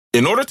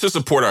In order to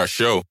support our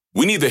show,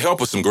 we need the help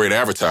of some great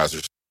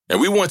advertisers.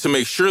 And we want to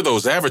make sure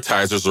those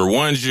advertisers are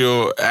ones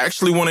you'll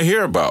actually want to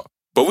hear about.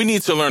 But we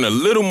need to learn a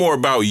little more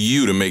about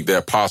you to make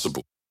that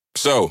possible.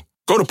 So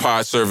go to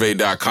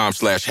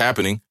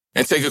podsurvey.com/happening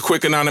and take a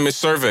quick anonymous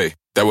survey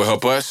that will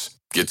help us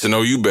get to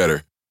know you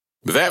better.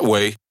 That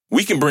way,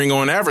 we can bring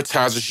on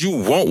advertisers you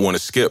won't want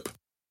to skip.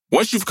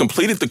 Once you've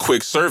completed the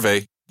quick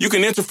survey, you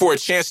can enter for a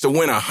chance to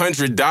win a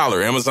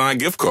 $100 Amazon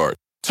gift card.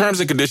 Terms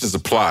and conditions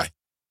apply.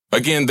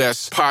 Again,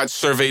 that's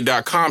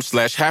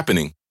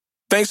podsurvey.com/happening.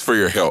 Thanks for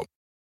your help.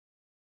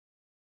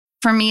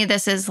 For me,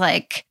 this is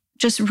like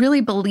just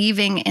really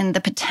believing in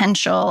the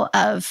potential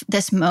of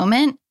this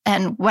moment.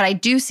 And what I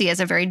do see is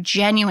a very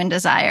genuine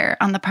desire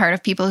on the part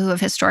of people who have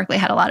historically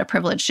had a lot of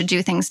privilege to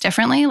do things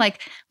differently.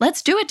 Like,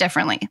 let's do it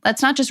differently.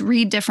 Let's not just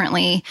read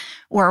differently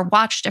or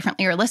watch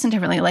differently or listen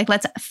differently. Like,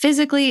 let's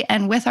physically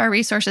and with our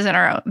resources and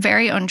our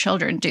very own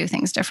children do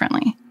things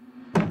differently.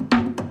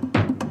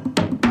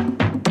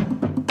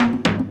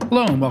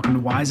 Hello and welcome to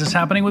Why Is This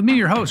Happening with me,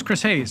 your host,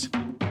 Chris Hayes.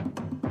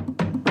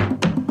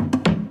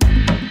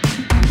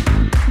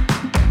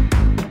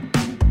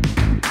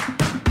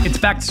 It's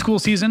back to school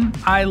season.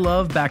 I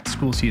love back to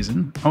school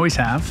season. Always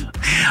have.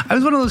 I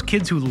was one of those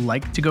kids who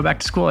like to go back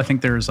to school. I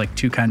think there's like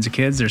two kinds of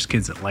kids. There's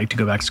kids that like to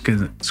go back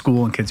to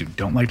school and kids who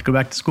don't like to go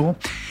back to school.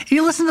 If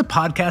you listen to the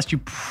podcast, you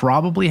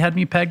probably had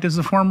me pegged as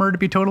the former, to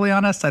be totally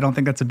honest. I don't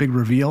think that's a big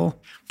reveal.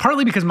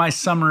 Partly because my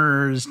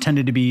summers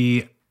tended to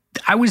be,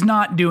 I was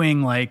not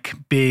doing like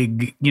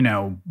big,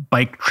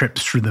 bike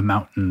trips through the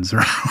mountains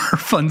or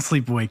fun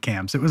sleepaway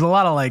camps. It was a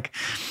lot of like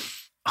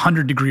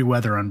 100-degree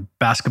weather on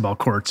basketball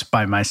courts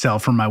by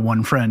myself or my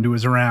one friend who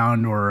was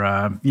around, or,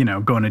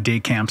 going to day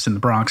camps in the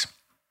Bronx.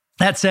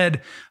 That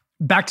said,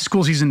 back to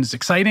school season is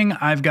exciting.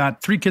 I've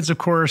got 3 kids, of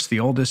course.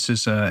 The oldest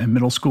is in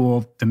middle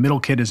school. The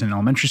middle kid is in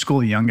elementary school.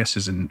 The youngest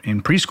is in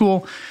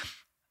preschool.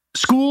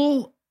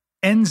 School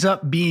ends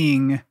up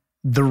being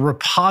the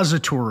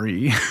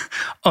repository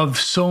of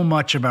so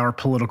much of our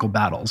political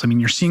battles. I mean,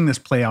 you're seeing this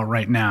play out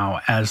right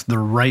now as the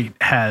right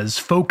has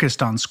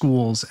focused on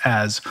schools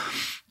as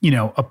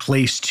a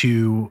place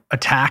to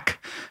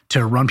attack,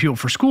 to run people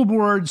for school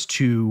boards,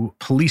 to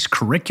police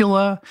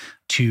curricula,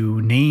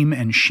 to name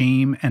and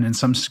shame, and in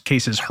some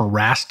cases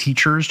harass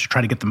teachers to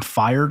try to get them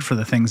fired for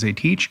the things they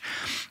teach.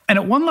 And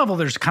at one level,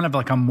 there's kind of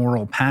like a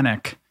moral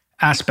panic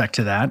aspect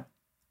to that,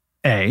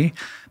 A.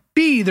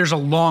 B, there's a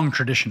long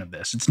tradition of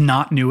this. It's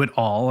not new at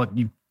all.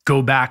 You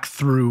go back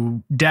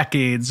through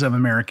decades of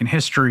American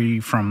history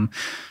from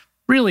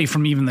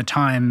even the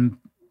time,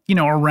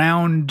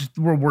 around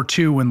World War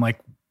II when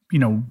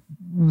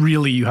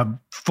really you have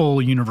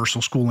full universal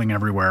schooling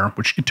everywhere,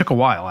 which it took a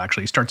while,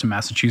 actually. It starts in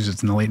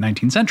Massachusetts in the late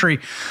 19th century.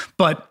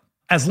 But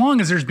as long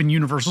as there's been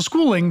universal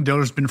schooling,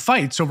 there's been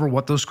fights over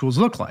what those schools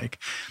look like.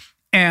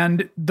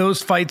 And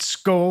those fights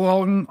go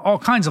along all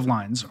kinds of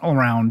lines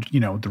around,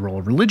 the role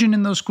of religion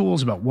in those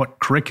schools, about what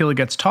curricula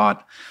gets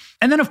taught.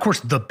 And then, of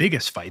course, the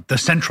biggest fight, the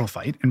central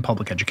fight in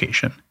public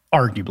education,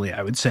 arguably,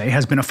 I would say,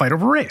 has been a fight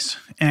over race.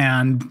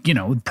 And,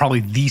 probably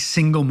the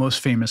single most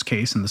famous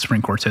case in the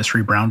Supreme Court's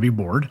history, Brown v.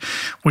 Board,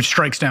 which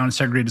strikes down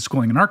segregated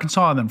schooling in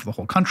Arkansas, and then for the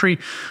whole country.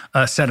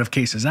 A set of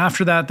cases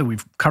after that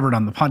we've covered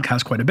on the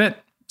podcast quite a bit,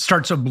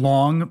 starts a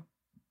long,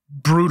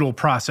 brutal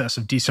process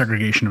of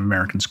desegregation of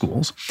American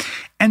schools.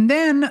 And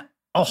then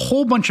a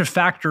whole bunch of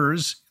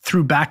factors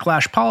through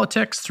backlash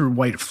politics, through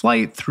white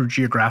flight, through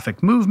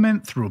geographic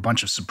movement, through a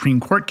bunch of Supreme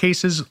Court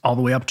cases, all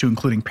the way up to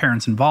including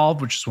parents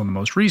involved, which is one of the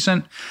most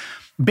recent,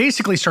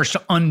 basically starts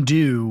to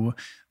undo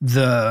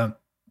the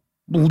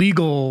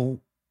legal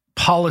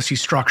policy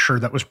structure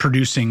that was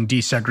producing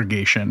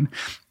desegregation.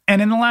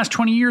 And in the last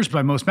 20 years,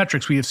 by most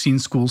metrics, we have seen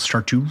schools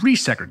start to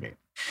resegregate.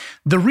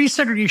 The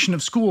resegregation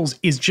of schools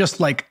is just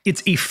like,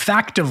 it's a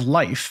fact of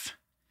life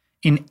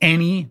in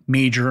any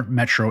major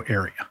metro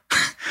area.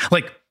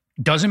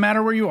 Doesn't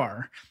matter where you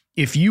are.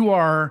 If you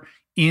are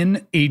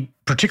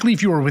particularly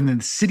if you are within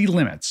the city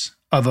limits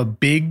of a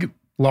big,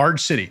 large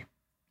city,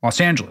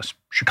 Los Angeles,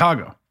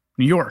 Chicago,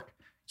 New York,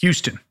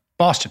 Houston,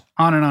 Boston,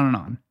 on and on and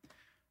on,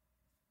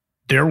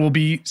 there will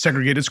be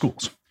segregated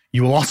schools.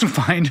 You will also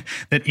find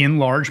that in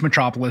large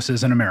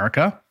metropolises in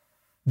America,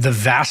 the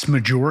vast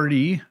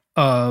majority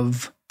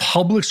of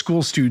public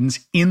school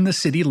students in the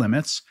city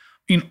limits,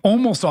 in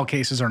almost all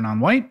cases, are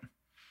non-white.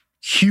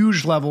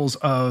 Huge levels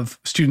of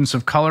students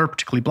of color,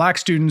 particularly Black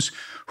students,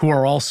 who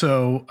are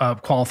also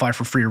qualify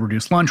for free or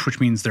reduced lunch, which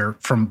means they're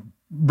from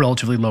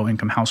relatively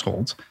low-income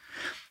households.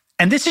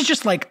 And this is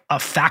just like a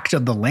fact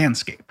of the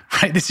landscape,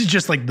 right? This is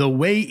just like the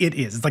way it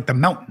is. It's like the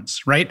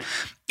mountains, right?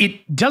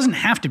 It doesn't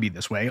have to be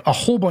this way. A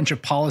whole bunch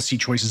of policy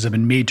choices have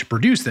been made to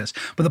produce this,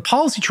 but the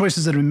policy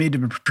choices that have been made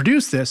to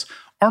produce this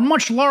are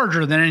much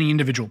larger than any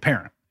individual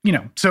parent.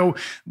 So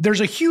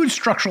there's a huge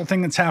structural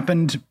thing that's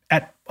happened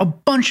at a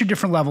bunch of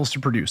different levels to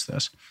produce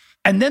this.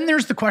 And then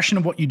there's the question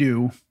of what you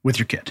do with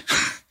your kid.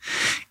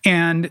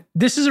 And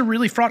this is a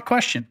really fraught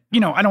question. I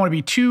don't want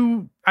to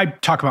be I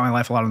talk about my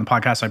life a lot on the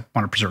podcast. I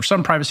want to preserve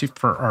some privacy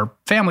for our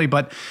family,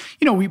 but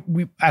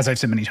we as I've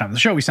said many times on the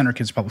show, we send our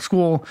kids to public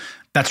school.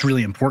 That's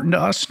really important to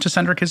us to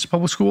send our kids to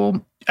public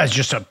school as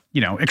just a,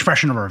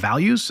 expression of our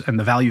values and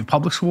the value of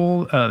public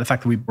school, the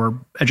fact that we were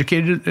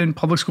educated in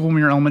public school when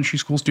we were elementary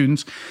school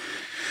students.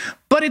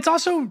 But it's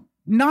also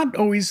not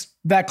always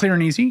that clear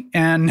and easy.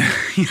 And,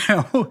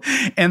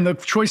 and the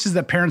choices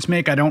that parents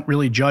make, I don't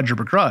really judge or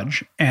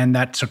begrudge. And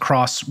that's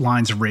across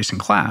lines of race and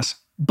class.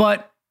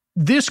 But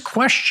this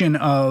question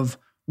of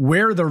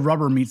where the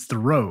rubber meets the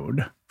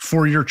road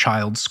for your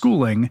child's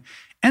schooling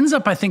ends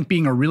up, I think,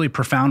 being a really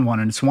profound one.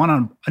 And it's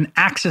an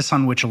axis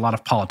on which a lot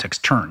of politics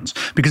turns.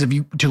 Because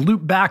to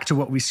loop back to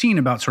what we've seen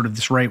about sort of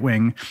this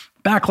right-wing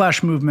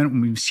backlash movement,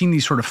 when we've seen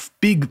these sort of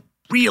big,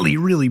 really,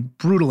 really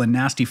brutal and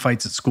nasty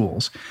fights at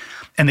schools,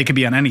 and they could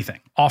be on anything.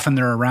 Often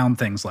they're around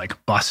things like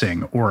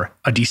busing or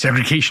a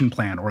desegregation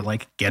plan or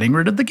like getting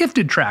rid of the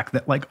gifted track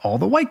that like all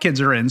the white kids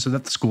are in so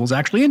that the school's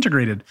actually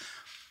integrated.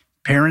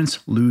 Parents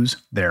lose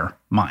their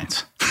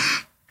minds.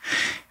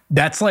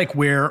 That's like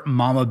where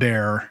mama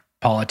bear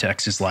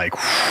politics is like,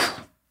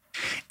 whew.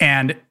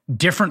 And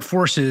different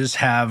forces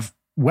have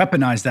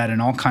weaponized that in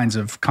all kinds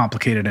of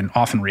complicated and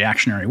often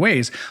reactionary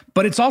ways.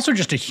 But it's also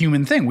just a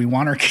human thing. We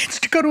want our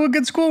kids to go to a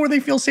good school where they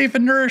feel safe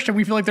and nourished and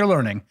we feel like they're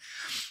learning.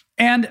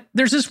 And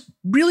there's this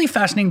really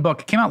fascinating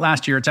book. It came out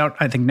last year. It's out,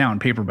 I think, now in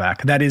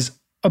paperback. That is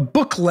a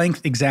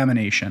book-length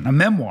examination, a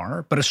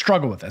memoir, but a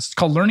struggle with this. It's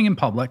called Learning in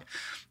Public,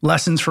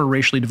 Lessons for a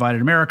Racially Divided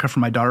America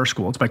from My Daughter's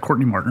School. It's by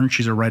Courtney Martin.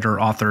 She's a writer,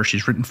 author.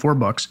 She's written 4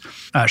 books.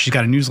 She's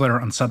got a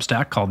newsletter on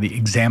Substack called The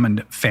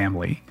Examined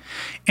Family.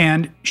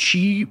 And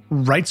she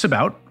writes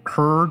about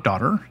her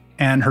daughter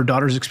and her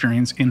daughter's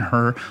experience in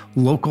her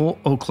local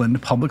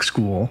Oakland public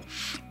school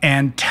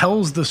and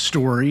tells the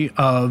story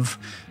of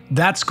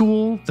that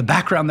school, the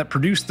background that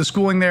produced the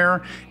schooling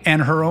there,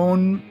 and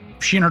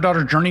she and her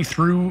daughter journey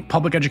through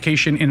public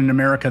education in an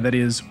America that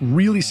is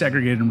really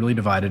segregated and really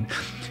divided.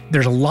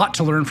 There's a lot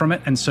to learn from it.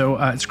 And so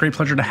it's a great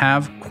pleasure to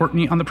have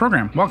Courtney on the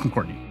program. Welcome,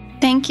 Courtney.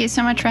 Thank you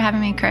so much for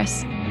having me,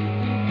 Chris.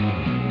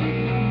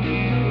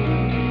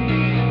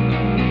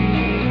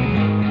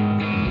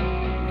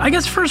 I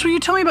guess first, will you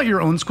tell me about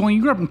your own schooling?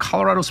 You grew up in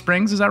Colorado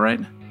Springs, is that right?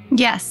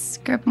 Yes,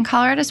 grew up in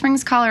Colorado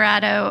Springs,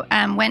 Colorado.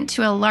 Went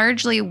to a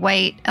largely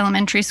white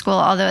elementary school,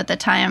 although at the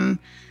time,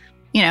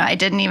 I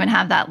didn't even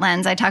have that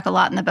lens. I talk a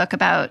lot in the book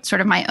about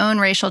sort of my own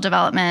racial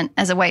development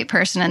as a white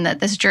person, and that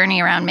this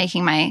journey around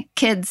making my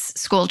kids'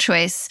 school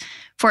choice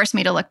forced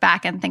me to look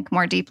back and think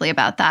more deeply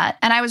about that.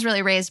 And I was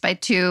really raised by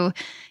 2,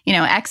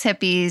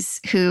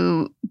 ex-hippies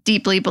who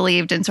deeply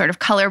believed in sort of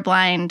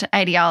colorblind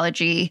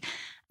ideology.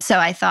 So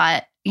I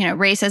thought,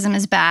 racism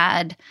is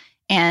bad.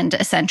 And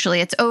essentially,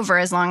 it's over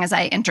as long as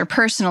I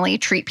interpersonally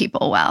treat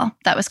people well.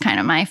 That was kind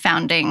of my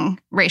founding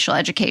racial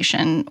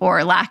education,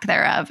 or lack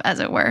thereof,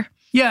 as it were.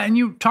 Yeah, and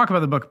you talk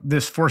about the book,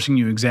 this forcing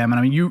you to examine.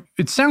 I mean,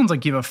 it sounds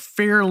like you have a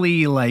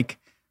fairly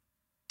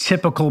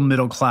typical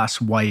middle-class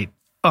white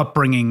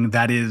upbringing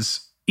that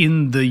is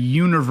in the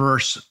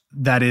universe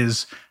that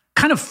is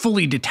kind of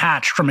fully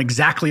detached from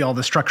exactly all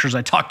the structures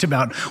I talked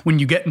about when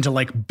you get into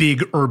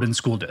big urban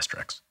school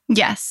districts.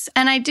 Yes.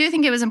 And I do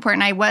think it was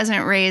important. I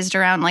wasn't raised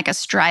around a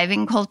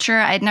striving culture.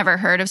 I'd never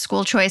heard of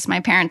school choice. My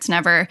parents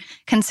never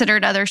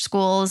considered other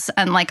schools,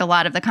 unlike a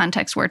lot of the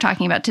context we're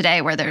talking about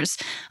today, where there's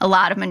a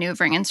lot of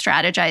maneuvering and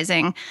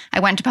strategizing.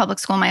 I went to public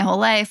school my whole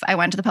life. I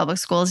went to the public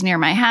schools near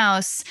my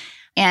house.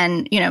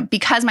 And,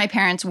 because my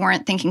parents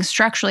weren't thinking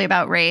structurally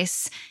about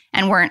race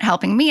and weren't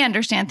helping me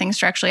understand things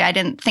structurally, I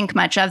didn't think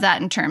much of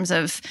that in terms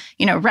of,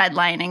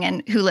 redlining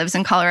and who lives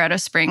in Colorado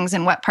Springs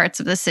and what parts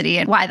of the city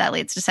and why that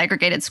leads to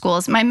segregated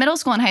schools. My middle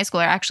school and high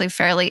school are actually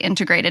fairly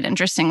integrated,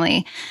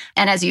 interestingly.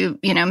 And as you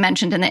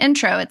mentioned in the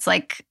intro, it's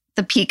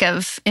the peak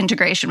of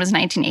integration was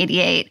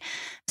 1988.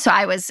 So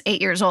I was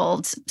 8 years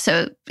old.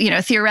 So,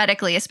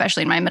 theoretically,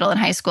 especially in my middle and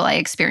high school, I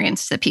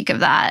experienced the peak of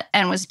that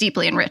and was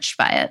deeply enriched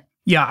by it.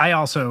 Yeah, I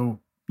also,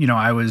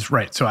 I was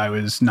right. So I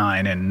was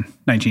 9 in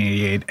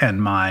 1988,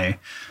 and I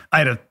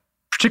had a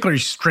particularly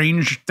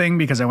strange thing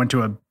because I went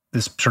to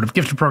this sort of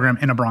gifted program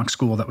in a Bronx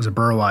school that was a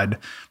borough-wide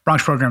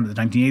Bronx program in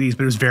the 1980s,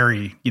 but it was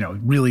very,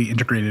 really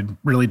integrated,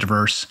 really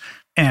diverse.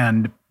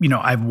 And,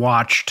 I've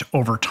watched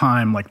over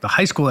time, the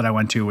high school that I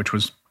went to, which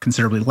was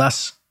considerably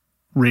less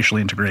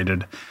racially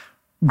integrated,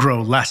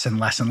 grow less and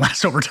less and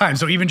less over time.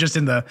 So even just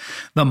in the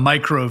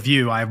micro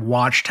view, I've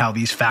watched how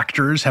these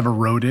factors have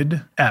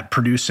eroded at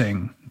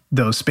producing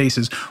those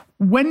spaces.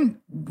 When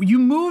you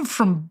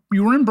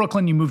were in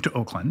Brooklyn, you moved to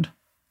Oakland,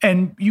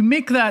 and you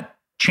make that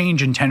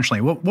change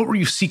intentionally. What were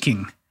you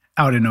seeking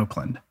out in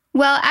Oakland?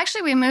 Well,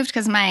 actually, we moved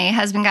because my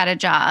husband got a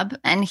job,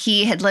 and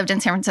he had lived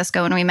in San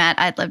Francisco when we met.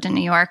 I'd lived in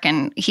New York,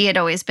 and he had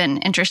always been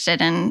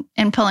interested in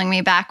pulling me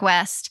back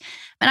west.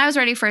 And I was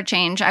ready for a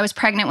change. I was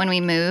pregnant when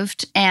we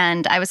moved,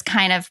 and I was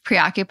kind of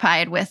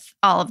preoccupied with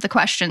all of the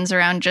questions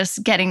around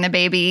just getting the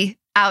baby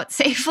out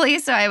safely.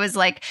 So I was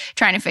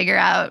trying to figure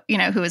out,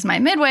 who was my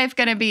midwife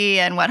going to be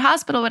and what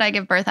hospital would I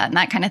give birth at and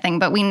that kind of thing.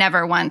 But we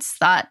never once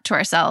thought to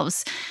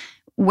ourselves,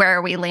 where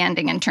are we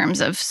landing in terms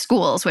of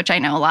schools, which I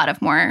know a lot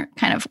of more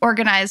kind of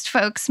organized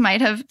folks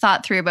might have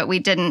thought through, but we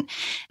didn't.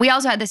 We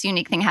also had this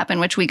unique thing happen,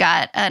 which we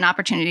got an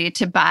opportunity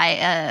to buy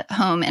a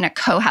home in a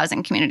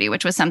co-housing community,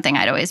 which was something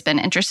I'd always been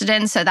interested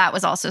in. So that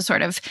was also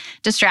sort of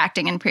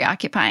distracting and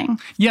preoccupying.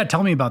 Yeah,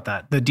 tell me about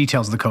that, the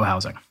details of the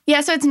co-housing.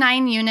 Yeah, so it's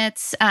 9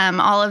 units.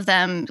 All of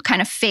them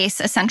kind of face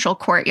a central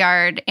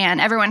courtyard, and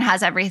everyone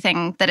has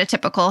everything that a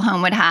typical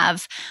home would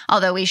have,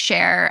 although we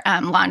share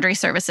laundry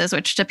services,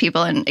 which to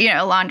people in,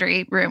 a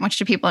laundry room, which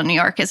to people in New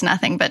York is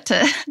nothing, but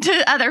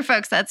to other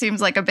folks, that seems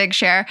like a big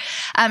share.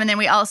 And then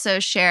we also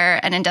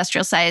share an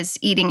industrial-sized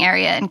eating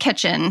area and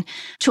kitchen,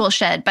 tool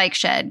shed, bike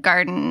shed,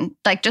 garden,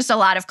 like just a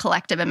lot of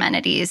collective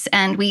amenities.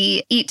 And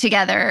we eat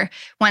together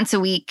once a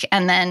week,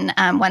 and then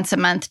once a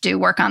month do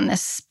work on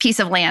this piece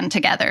of land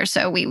together.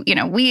 So we,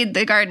 weed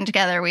the garden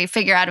together. We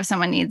figure out if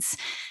someone needs,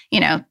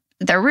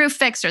 their roof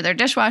fixed or their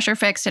dishwasher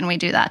fixed, and we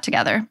do that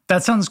together.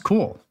 That sounds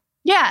cool.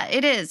 Yeah,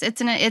 it is.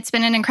 It's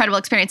been an incredible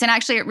experience. And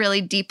actually, it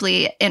really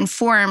deeply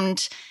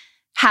informed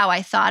how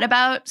I thought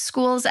about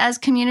schools as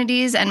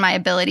communities and my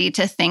ability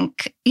to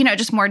think,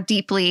 just more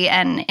deeply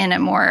and in a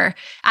more,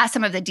 ask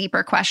some of the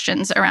deeper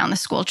questions around the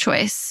school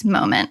choice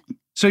moment.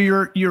 So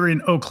you're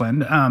in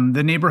Oakland,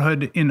 the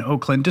neighborhood in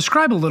Oakland.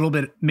 Describe a little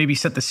bit, maybe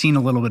set the scene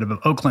a little bit of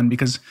Oakland,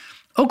 because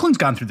Oakland's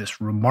gone through this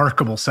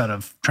remarkable set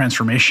of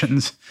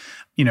transformations,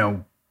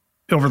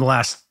 over the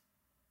last,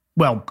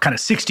 kind of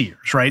 60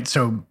 years, right?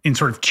 So in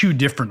sort of 2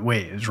 different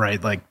ways,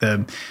 right? Like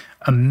a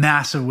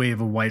massive wave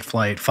of white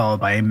flight followed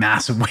by a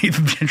massive wave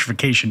of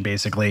gentrification,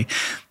 basically.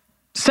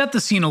 Set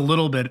the scene a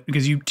little bit,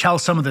 because you tell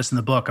some of this in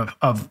the book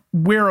of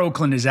where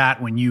Oakland is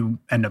at when you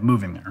end up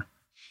moving there.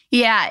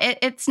 Yeah,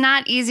 it's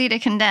not easy to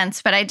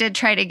condense, but I did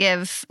try to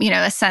give,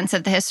 a sense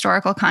of the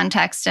historical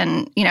context.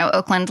 And,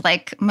 Oakland,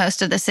 like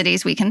most of the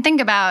cities we can think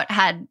about,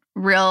 had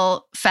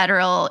real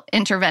federal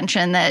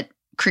intervention that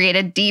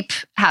created deep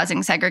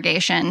housing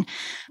segregation.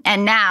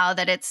 And now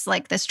that it's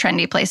like this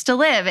trendy place to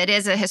live, it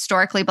is a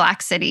historically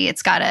Black city.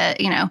 It's got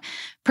a,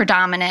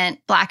 predominant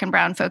Black and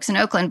brown folks in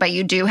Oakland, but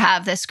you do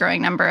have this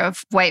growing number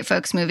of white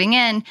folks moving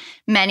in,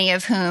 many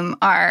of whom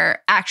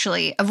are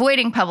actually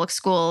avoiding public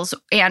schools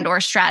and or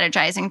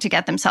strategizing to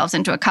get themselves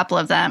into a couple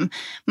of them.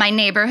 My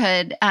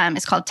neighborhood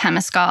is called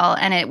Temescal,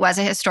 and it was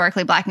a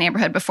historically Black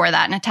neighborhood before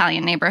that, an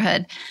Italian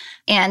neighborhood.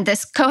 And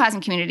this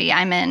co-housing community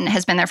I'm in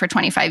has been there for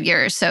 25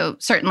 years. So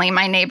certainly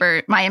my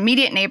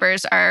immediate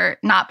neighbors are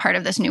not part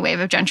of this new wave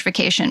of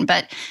gentrification,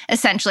 but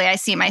essentially I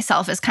see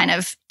myself as kind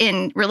of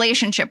in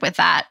relationship with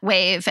that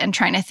wave and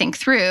trying to think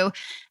through,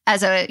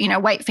 as a,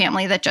 white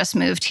family that just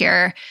moved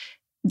here,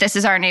 this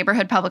is our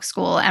neighborhood public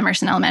school,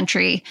 Emerson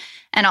Elementary.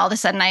 And all of a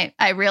sudden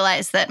I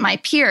realized that my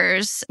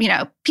peers,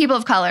 people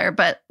of color,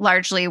 but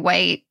largely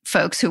white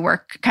folks who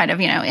work kind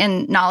of,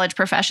 in knowledge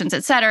professions,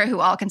 et cetera,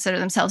 who all consider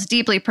themselves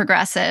deeply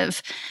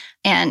progressive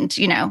and,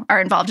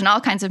 are involved in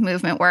all kinds of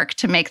movement work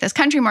to make this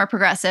country more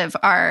progressive,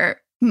 are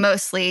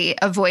mostly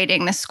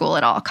avoiding the school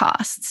at all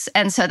costs.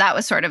 And so that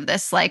was sort of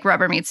this like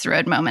rubber meets the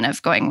road moment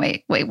of going,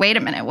 wait a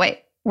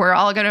minute, we're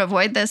all going to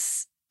avoid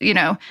this,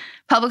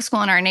 public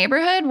school in our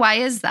neighborhood? Why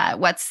is that?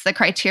 What's the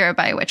criteria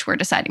by which we're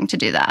deciding to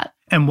do that?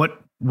 And what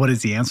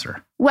is the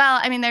answer? Well,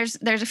 I mean, there's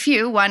a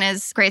few. One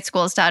is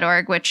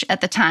greatschools.org, which at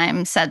the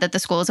time said that the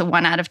school is a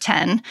 1 out of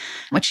 10,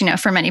 which,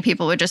 for many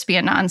people would just be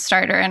a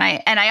non-starter. And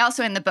I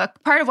also in the book,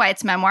 part of why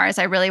it's memoirs,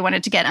 I really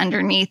wanted to get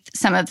underneath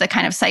some of the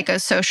kind of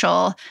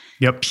psychosocial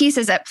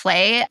pieces at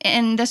play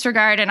in this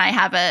regard. And I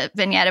have a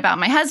vignette about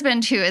my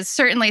husband, who is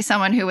certainly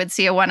someone who would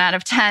see a 1 out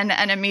of 10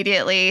 and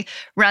immediately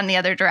run the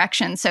other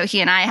direction. So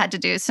he and I had to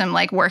do some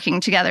like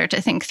working together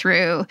to think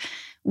through,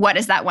 what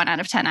does that 1 out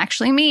of 10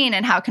 actually mean?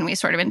 And how can we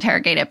sort of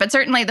interrogate it? But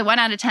certainly the 1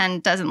 out of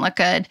 10 doesn't look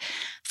good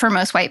for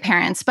most white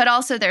parents. But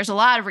also there's a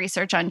lot of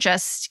research on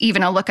just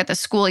even a look at the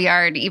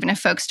schoolyard, even if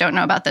folks don't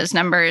know about those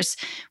numbers,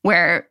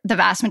 where the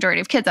vast majority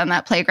of kids on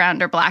that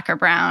playground are Black or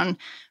brown.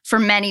 For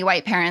many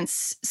white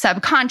parents,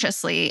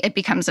 subconsciously, it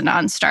becomes a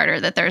non-starter,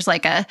 that there's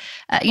like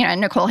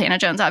Nicole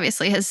Hannah-Jones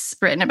obviously has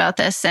written about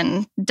this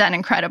and done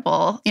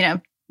incredible,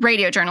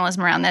 radio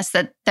journalism around this,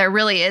 that there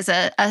really is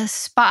a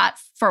spot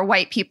for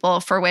white people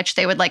for which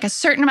they would like a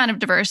certain amount of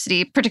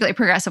diversity, particularly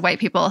progressive white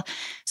people.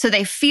 So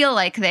they feel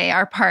like they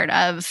are part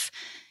of,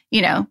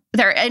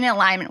 they're in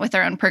alignment with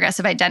their own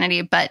progressive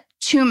identity, but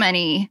too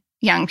many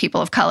young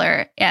people of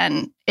color,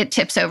 and it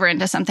tips over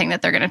into something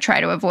that they're going to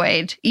try to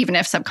avoid, even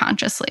if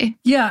subconsciously.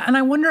 Yeah. And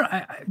I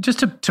wonder, just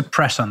to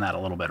press on that a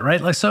little bit,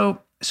 right? Like,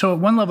 so at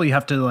one level you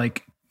have to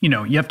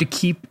you have to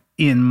keep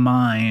in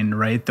mind,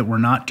 right, that we're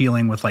not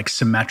dealing with like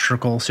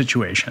symmetrical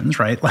situations,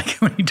 right? Like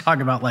when you talk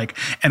about like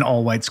an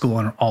all-white school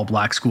and an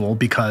all-Black school,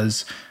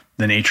 because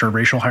the nature of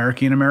racial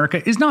hierarchy in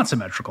America is not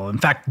symmetrical. In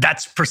fact,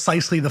 that's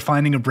precisely the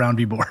finding of Brown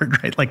v.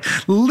 Board, right? Like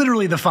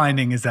literally the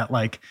finding is that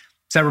like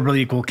separably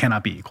equal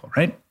cannot be equal,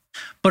 right?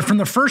 But from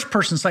the first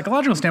person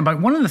psychological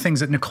standpoint, one of the things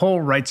that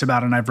Nicole writes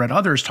about, and I've read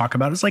others talk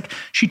about, is like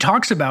she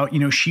talks about,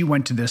 she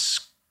went to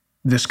this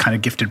kind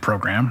of gifted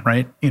program,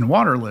 right, in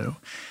Waterloo.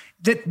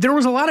 that there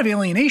was a lot of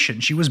alienation.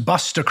 She was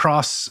bused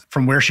across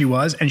from where she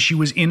was, and she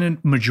was in a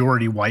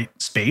majority white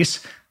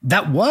space.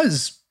 That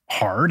was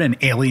hard and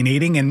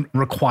alienating and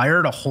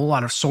required a whole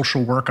lot of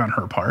social work on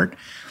her part.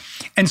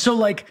 And so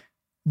like,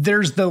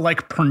 there's the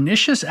like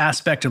pernicious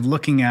aspect of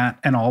looking at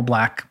an all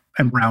black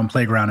and brown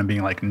playground and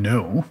being like,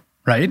 no,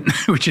 right?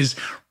 Which is,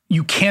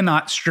 you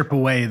cannot strip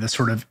away the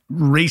sort of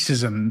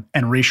racism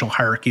and racial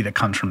hierarchy that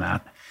comes from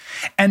that.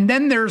 And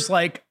then there's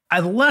like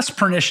a less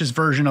pernicious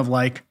version of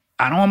like,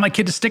 I don't want my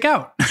kid to stick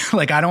out.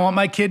 Like, I don't want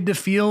my kid to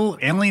feel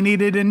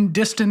alienated and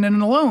distant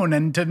and alone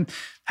and to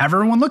have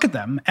everyone look at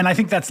them. And I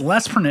think that's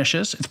less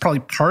pernicious. It's probably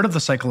part of the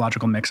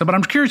psychological mix-up, but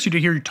I'm curious to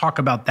hear you talk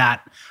about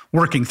that,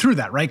 working through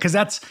that, right? Because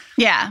that's,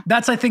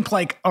 I think,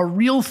 like a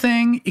real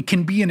thing. It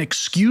can be an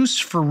excuse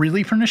for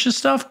really pernicious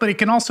stuff, but it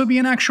can also be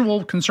an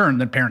actual concern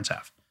that parents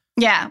have.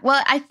 Yeah.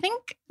 Well, I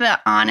think the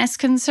honest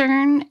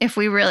concern, if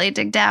we really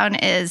dig down,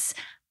 is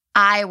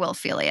I will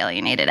feel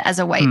alienated as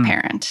a white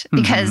parent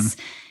because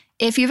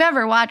if you've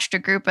ever watched a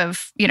group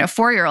of,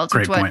 4-year-olds,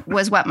 which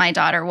was what my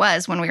daughter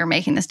was when we were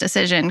making this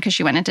decision, because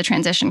she went into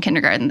transition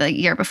kindergarten the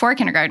year before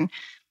kindergarten,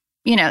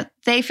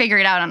 they figure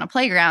it out on a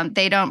playground.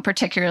 They don't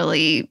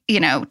particularly,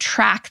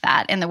 track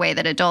that in the way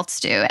that adults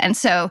do. And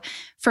so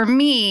for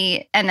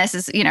me, and this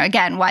is,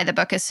 again, why the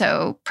book is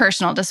so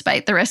personal,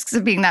 despite the risks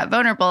of being that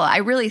vulnerable, I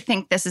really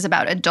think this is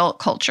about adult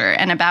culture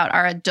and about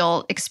our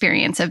adult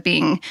experience of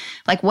being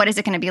like, what is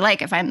it going to be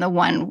like if I'm the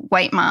one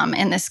white mom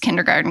in this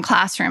kindergarten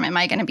classroom? Am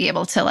I going to be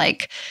able to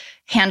like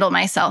handle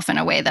myself in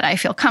a way that I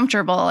feel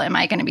comfortable? Am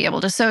I going to be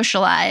able to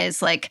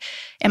socialize? Like,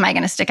 am I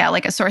going to stick out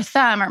like a sore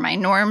thumb? Are my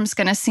norms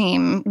going to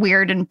seem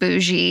weird and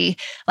bougie?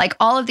 Like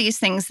all of these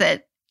things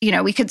that,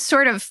 we could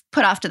sort of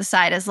put off to the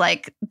side as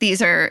like,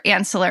 these are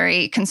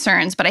ancillary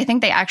concerns, but I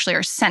think they actually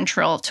are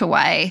central to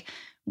why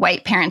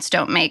white parents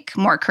don't make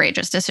more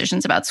courageous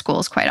decisions about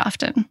schools quite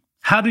often.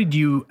 How did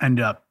you end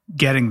up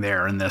getting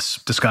there in this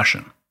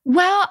discussion?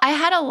 Well, I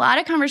had a lot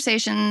of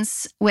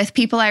conversations with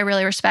people I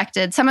really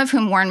respected, some of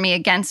whom warned me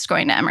against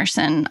going to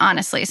Emerson,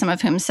 honestly, some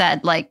of whom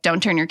said, like,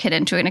 don't turn your kid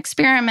into an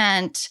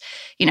experiment.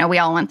 We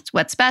all want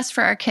what's best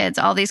for our kids,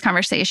 all these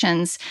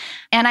conversations.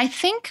 And I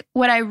think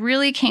what I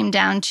really came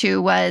down to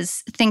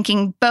was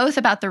thinking both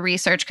about the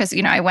research, because,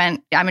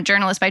 I'm a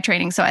journalist by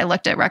training, so I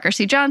looked at Rucker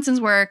C.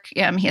 Johnson's work.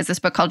 He has this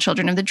book called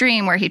Children of the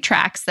Dream, where he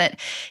tracks that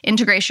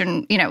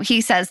integration, he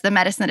says the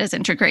medicine that is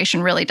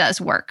integration really does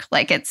work.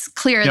 Like, it's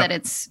clear that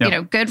it's,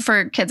 good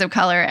for kids of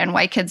color, and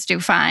white kids do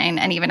fine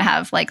and even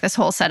have like this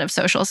whole set of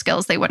social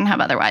skills they wouldn't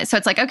have otherwise. So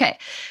it's like, okay,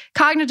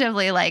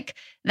 cognitively, like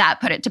that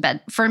put it to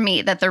bed for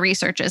me that the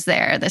research is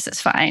there. This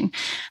is fine.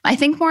 I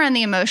think more on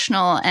the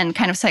emotional and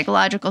kind of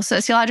psychological,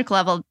 sociological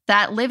level,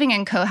 that living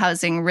in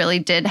co-housing really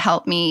did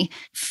help me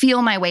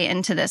feel my way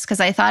into this, because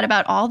I thought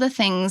about all the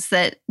things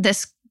that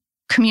this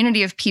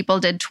community of people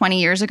did 20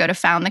 years ago to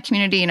found the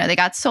community. They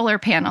got solar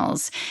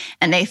panels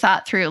and they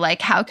thought through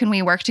like, how can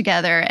we work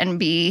together and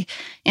be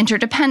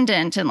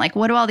interdependent? And like,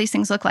 what do all these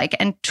things look like?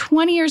 And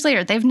 20 years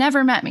later, they've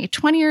never met me.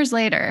 20 years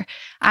later,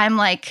 I'm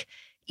like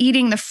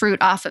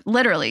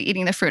literally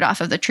eating the fruit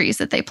off of the trees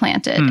that they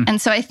planted.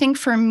 And so I think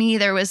for me,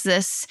 there was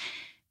this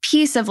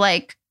piece of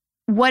like,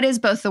 what is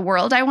both the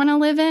world I want to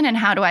live in and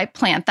how do I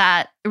plant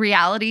that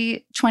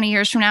reality 20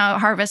 years from now,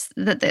 harvest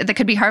that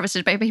could be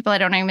harvested by people I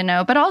don't even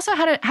know, but also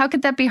how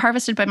could that be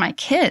harvested by my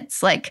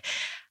kids? Like,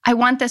 I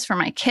want this for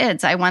my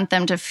kids. I want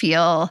them to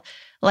feel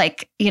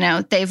like,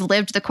 they've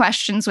lived the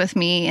questions with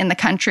me in the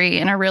country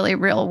in a really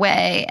real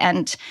way.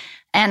 And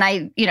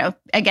I,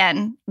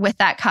 again, with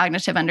that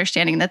cognitive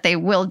understanding that they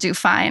will do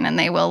fine and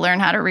they will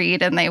learn how to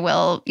read and they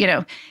will,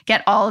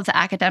 get all of the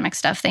academic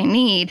stuff they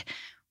need.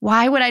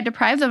 Why would I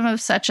deprive them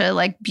of such a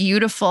like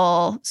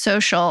beautiful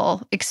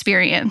social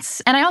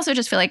experience? And I also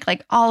just feel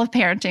like all of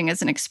parenting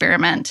is an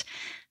experiment,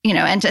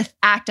 and to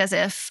act as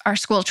if our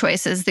school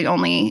choice is the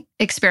only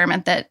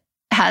experiment that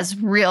has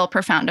real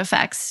profound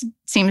effects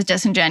seems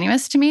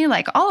disingenuous to me.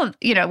 Like all of,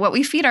 what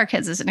we feed our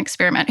kids is an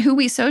experiment. Who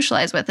we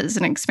socialize with is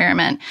an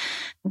experiment.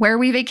 Where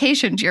we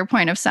vacation, to your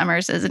point of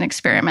summers, is an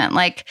experiment.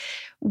 Like,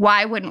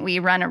 why wouldn't we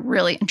run a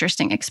really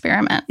interesting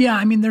experiment? Yeah,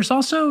 I mean, there's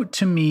also,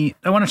 to me,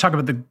 I want to talk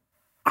about the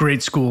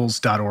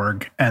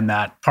greatschools.org and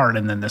that part,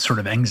 and then this sort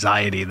of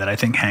anxiety that I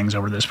think hangs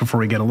over this before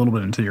we get a little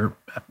bit into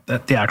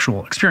the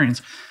actual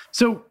experience.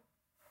 So,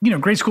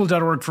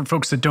 greatschools.org, for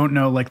folks that don't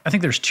know, like, I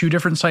think there's 2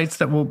 different sites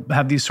that will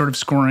have these sort of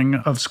scoring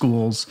of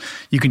schools.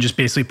 You can just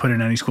basically put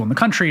in any school in the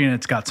country and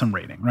it's got some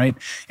rating, right?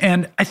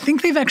 And I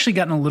think they've actually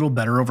gotten a little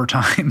better over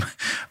time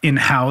in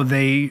how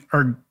they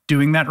are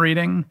doing that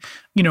rating.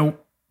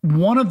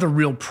 One of the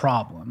real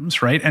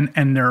problems, right?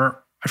 And there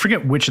are, I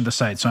forget which of the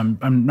sites, so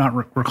I'm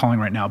not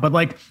recalling right now, but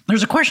like,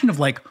 there's a question of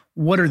like,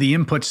 what are the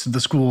inputs to the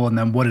school and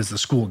then what is the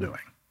school doing?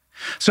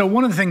 So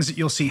one of the things that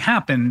you'll see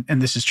happen,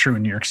 and this is true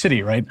in New York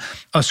City, right?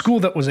 A school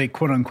that was a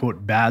quote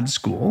unquote bad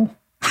school,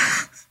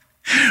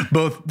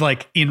 both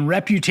like in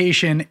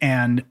reputation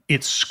and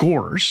its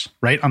scores,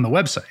 right, on the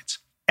websites,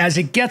 as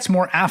it gets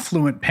more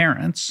affluent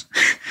parents,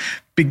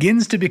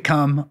 begins to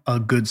become a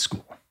good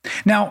school.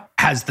 Now,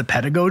 has the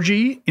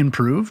pedagogy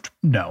improved?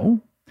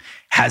 No.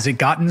 Has it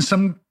gotten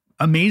some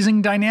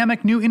amazing,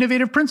 dynamic, new,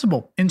 innovative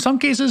principle? In some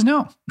cases,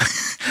 no.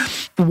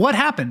 What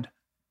happened?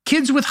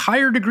 Kids with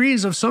higher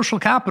degrees of social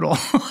capital,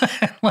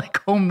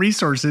 like home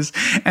resources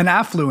and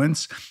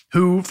affluence,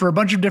 who for a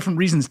bunch of different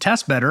reasons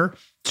test better,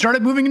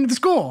 started moving into the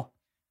school.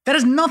 That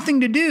has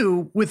nothing to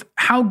do with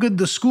how good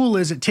the school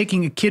is at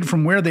taking a kid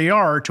from where they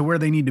are to where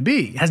they need to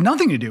be. It has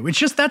nothing to do.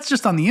 That's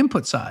just on the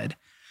input side.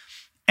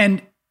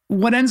 And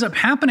what ends up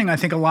happening, I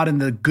think, a lot in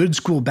the good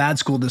school, bad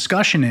school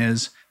discussion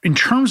is in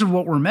terms of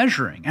what we're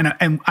measuring.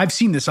 And I've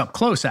seen this up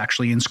close,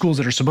 actually, in schools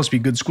that are supposed to be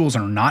good schools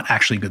and are not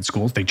actually good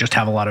schools. They just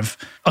have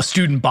a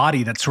student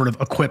body that's sort of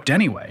equipped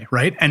anyway,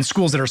 right? And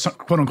schools that are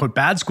quote unquote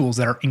bad schools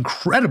that are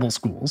incredible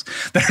schools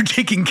that are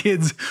taking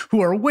kids who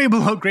are way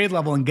below grade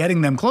level and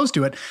getting them close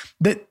to it,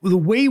 that the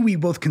way we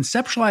both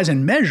conceptualize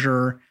and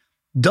measure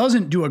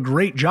doesn't do a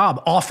great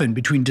job often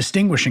between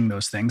distinguishing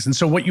those things. And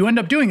so what you end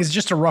up doing is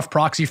just a rough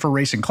proxy for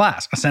race and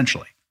class,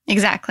 essentially.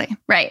 Exactly.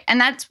 Right.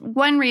 And that's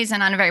one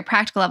reason on a very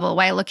practical level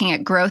why looking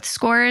at growth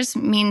scores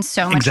means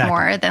so much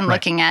more than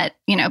looking at,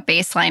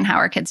 baseline, how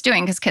are kids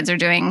doing? Because kids are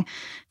doing,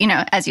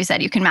 as you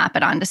said, you can map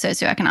it onto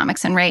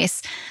socioeconomics and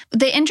race.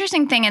 The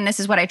interesting thing, and this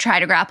is what I try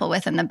to grapple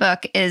with in the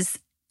book, is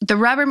the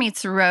rubber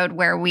meets the road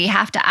where we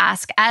have to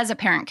ask as a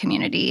parent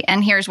community,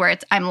 and here's where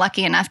I'm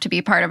lucky enough to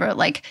be part of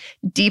a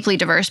deeply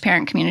diverse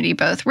parent community,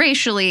 both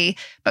racially,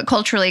 but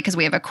culturally, because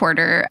we have a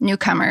quarter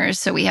newcomers.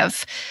 So we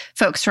have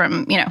folks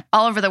from,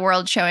 all over the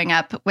world showing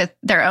up with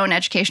their own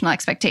educational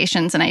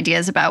expectations and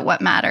ideas about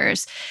what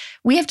matters.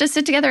 We have to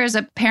sit together as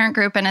a parent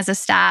group and as a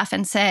staff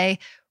and say,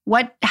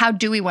 how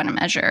do we want to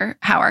measure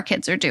how our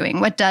kids are doing?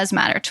 What does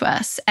matter to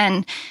us?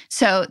 And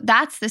so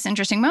that's this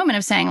interesting moment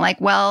of saying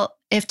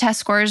if test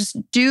scores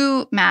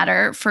do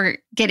matter for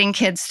getting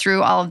kids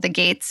through all of the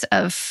gates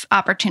of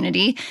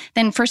opportunity,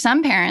 then for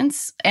some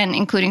parents, and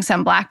including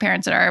some Black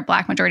parents at our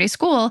Black majority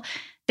school,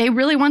 they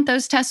really want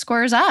those test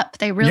scores up.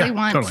 They really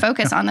want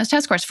focus on those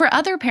test scores. For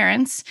other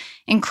parents,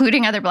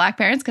 including other Black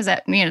parents, because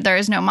there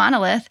is no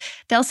monolith,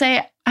 they'll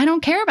say, I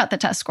don't care about the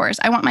test scores.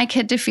 I want my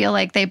kid to feel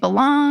like they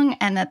belong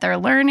and that they're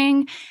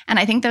learning. And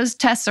I think those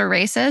tests are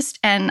racist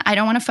and I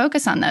don't want to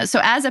focus on those. So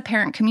as a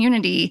parent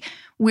community,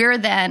 we're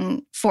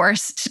then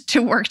forced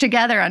to work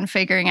together on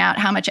figuring out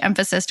how much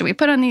emphasis do we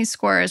put on these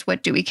scores?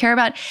 What do we care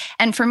about?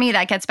 And for me,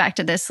 that gets back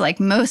to this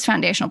most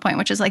foundational point,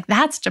 which is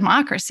that's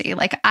democracy.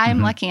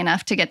 I'm lucky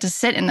enough to get to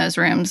sit in those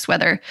rooms,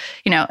 whether,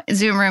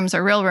 Zoom rooms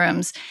or real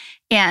rooms,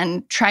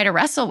 and try to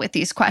wrestle with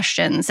these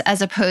questions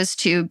as opposed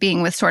to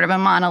being with sort of a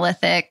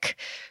monolithic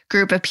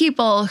group of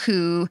people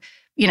who,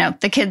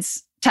 the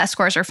kids' test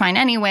scores are fine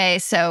anyway.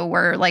 So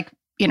we're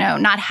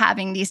not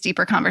having these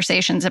deeper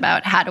conversations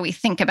about how do we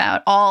think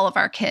about all of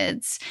our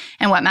kids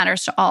and what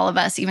matters to all of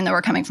us, even though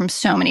we're coming from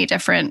so many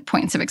different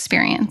points of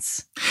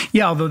experience.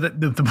 Yeah, although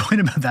the point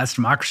about that's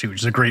democracy, which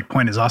is a great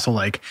point, is also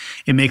it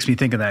makes me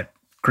think of that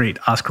great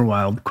Oscar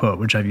Wilde quote,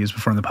 which I've used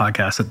before in the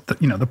podcast, that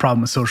the problem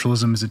with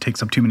socialism is it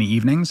takes up too many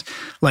evenings.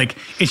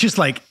 It's just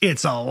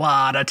it's a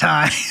lot of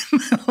time.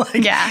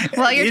 Yeah.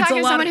 Well, you're talking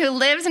to someone who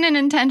lives in an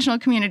intentional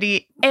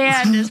community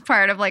and is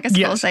part of a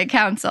school site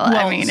council.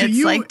 Well,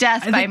 it's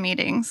death by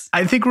meetings.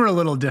 I think we're a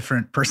little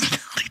different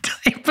personality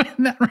type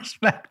in that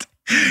respect.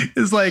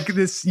 It's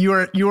this,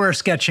 you are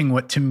sketching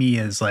what to me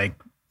is a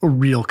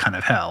real kind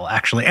of hell,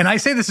 actually. And I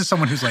say this as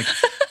someone who's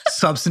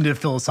substantive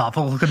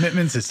philosophical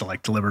commitments is to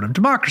deliberative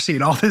democracy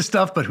and all this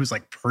stuff, but whose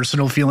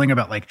personal feeling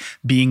about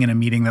being in a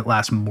meeting that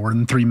lasts more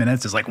than 3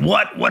 minutes is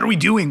what are we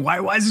doing? Why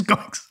is this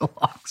going so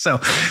long? So,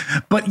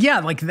 but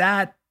yeah,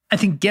 that I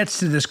think gets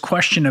to this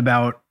question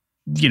about,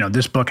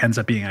 this book ends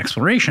up being an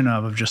exploration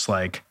of just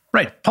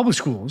right, public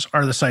schools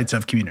are the sites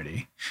of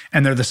community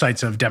and they're the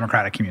sites of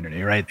democratic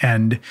community, right?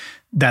 And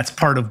that's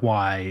part of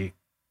why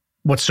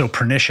what's so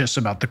pernicious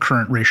about the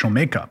current racial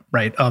makeup,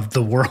 right, of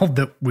the world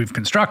that we've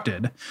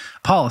constructed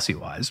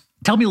policy-wise.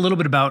 Tell me a little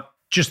bit about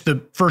just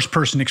the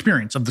first-person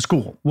experience of the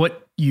school,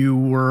 what you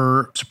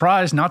were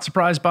surprised, not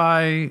surprised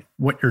by,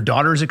 what your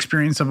daughter's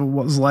experience of it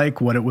was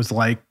what it was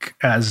like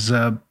as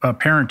a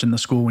parent in the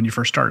school when you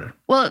first started.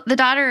 Well, the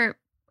daughter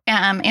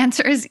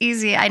answer is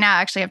easy. I now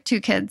actually have 2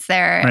 kids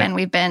there, right. And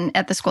we've been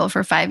at the school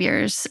for 5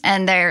 years,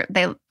 and they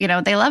love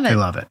it. They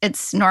love it.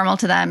 It's normal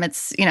to them.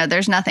 It's,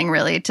 there's nothing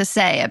really to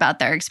say about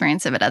their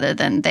experience of it other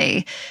than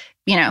they,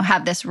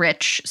 have this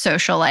rich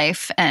social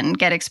life and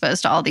get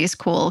exposed to all these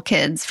cool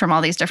kids from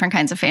all these different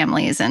kinds of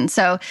families. And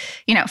so,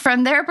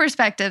 from their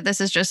perspective, this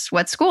is just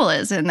what school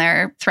is, and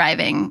they're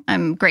thriving.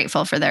 I'm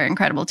grateful for their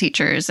incredible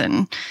teachers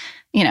and,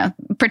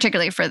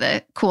 particularly for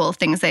the cool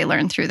things they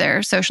learn through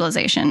their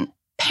socialization.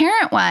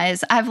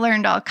 Parent-wise, I've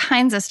learned all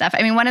kinds of stuff.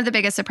 One of the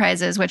biggest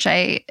surprises, which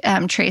I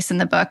trace in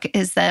the book,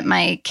 is that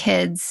my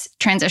kid's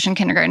transition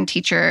kindergarten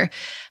teacher,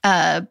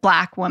 a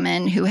Black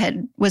woman who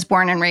was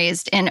born and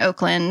raised in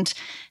Oakland,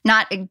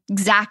 not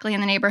exactly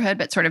in the neighborhood,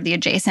 but sort of the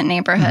adjacent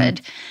neighborhood.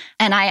 Mm-hmm.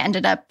 And I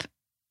ended up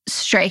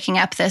striking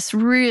up this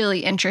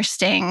really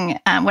interesting,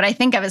 what I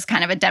think of as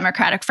kind of a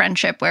democratic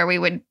friendship where we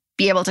would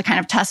be able to kind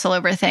of tussle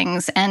over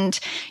things. And,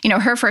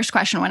 her first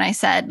question when I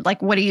said,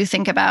 like, what do you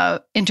think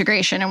about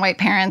integration and white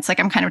parents? Like,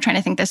 I'm kind of trying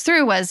to think this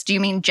through was, do you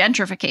mean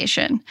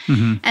gentrification?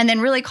 Mm-hmm. And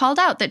then really called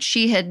out that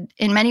she had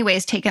in many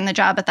ways taken the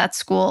job at that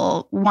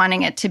school,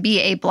 wanting it to be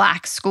a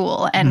Black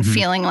school and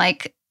feeling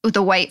like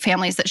the white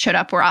families that showed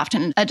up were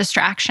often a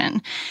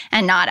distraction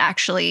and not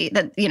actually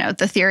that,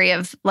 the theory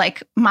of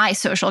like my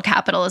social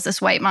capital is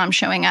this white mom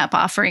showing up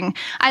offering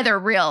either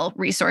real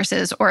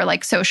resources or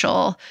like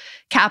social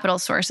capital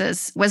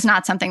sources was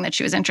not something that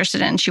she was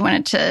interested in. She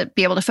wanted to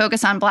be able to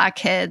focus on Black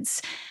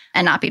kids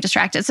and not be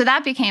distracted. So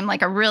that became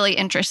like a really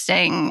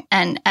interesting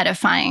and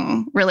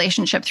edifying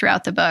relationship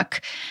throughout the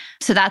book.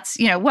 So that's,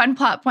 one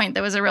plot point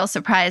that was a real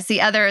surprise.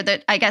 The other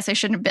that I guess I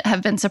shouldn't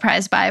have been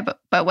surprised by,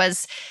 but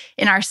was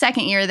in our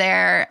second year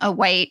there, a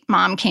white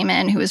mom came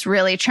in who was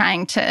really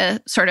trying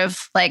to sort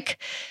of like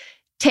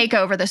take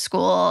over the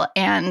school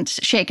and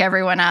shake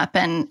everyone up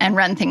and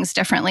run things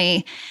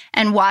differently.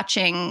 And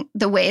watching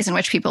the ways in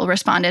which people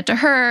responded to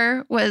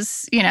her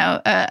was,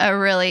 a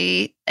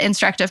really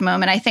instructive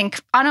moment, I think,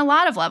 on a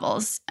lot of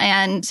levels.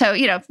 And so,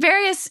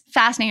 various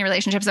fascinating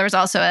relationships. There was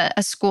also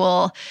a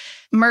school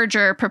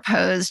merger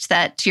proposed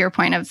that, to your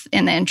point of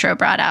in the intro,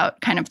 brought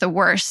out kind of the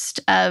worst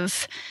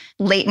of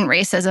latent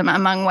racism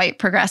among white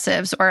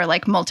progressives or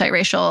like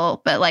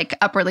multiracial, but like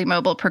upwardly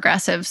mobile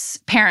progressives,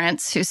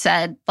 parents who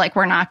said, like,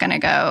 we're not going to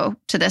go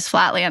to this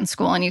flatland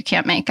school and you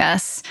can't make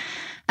us.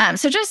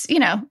 So just,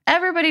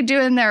 everybody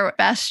doing their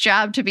best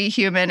job to be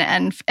human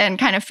and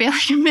kind of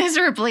failing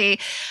miserably,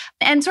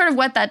 and sort of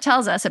what that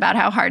tells us about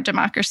how hard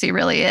democracy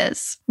really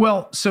is.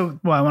 Well,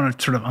 I want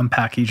to sort of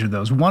unpack each of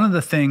those. One of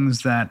the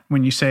things that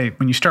when you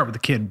start with the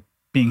kid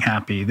being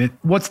happy, that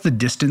what's the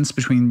distance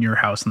between your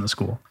house and the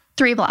school?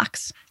 3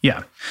 blocks.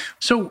 Yeah.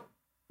 So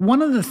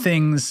one of the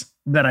things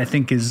that I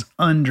think is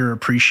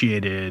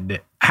underappreciated,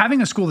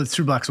 having a school that's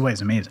 3 blocks away is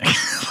amazing.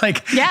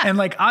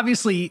 And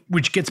obviously,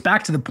 which gets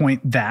back to the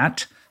point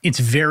that it's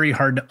very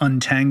hard to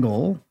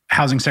untangle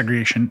housing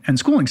segregation and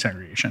schooling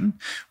segregation,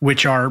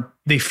 which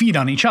they feed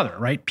on each other,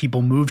 right?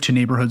 People move to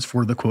neighborhoods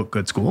for the quote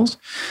good schools.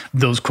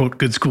 Those quote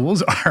good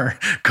schools are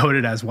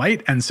coded as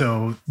white. And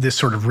so this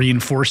sort of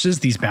reinforces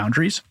these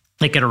boundaries.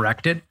 They get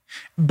erected.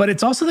 But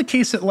it's also the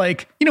case that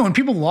when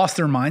people lost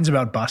their minds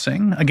about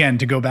busing, again,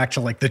 to go back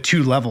to the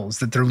 2 levels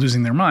that they're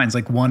losing their minds,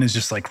 one is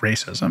just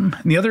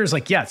racism. And the other is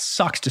it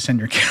sucks to send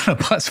your kid on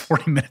a bus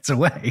 40 minutes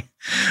away.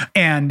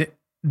 And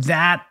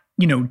that,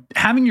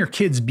 having your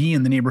kids be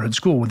in the neighborhood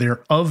school where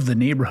they're of the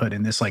neighborhood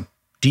in this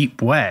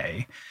deep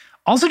way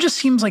also just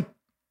seems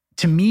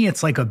to me,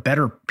 it's a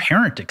better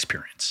parent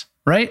experience,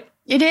 right?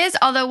 It is,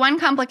 although one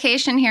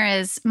complication here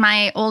is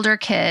my older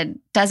kid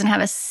doesn't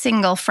have a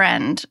single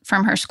friend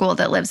from her school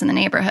that lives in the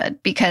neighborhood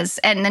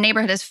and the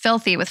neighborhood is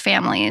filthy with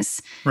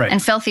families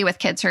and filthy with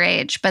kids her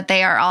age, but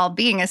they are all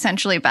being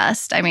essentially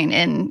bused. I mean,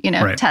 in,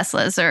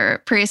 Teslas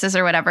or Priuses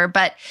or whatever,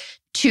 but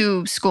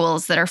to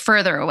schools that are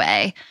further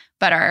away,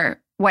 but are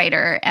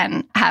whiter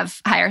and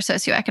have higher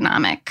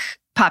socioeconomic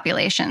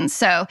populations.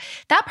 So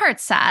that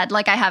part's sad.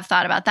 I have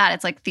thought about that.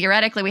 It's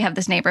theoretically we have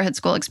this neighborhood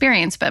school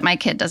experience, but my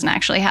kid doesn't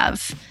actually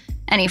have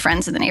any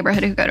friends in the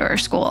neighborhood who go to her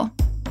school.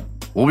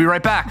 We'll be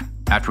right back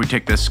after we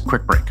take this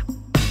quick break.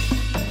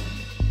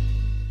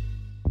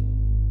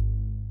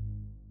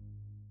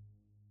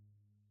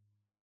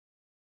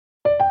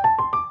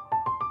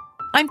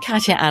 I'm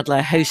Katya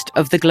Adler, host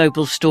of The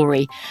Global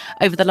Story.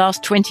 Over the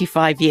last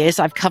 25 years,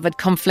 I've covered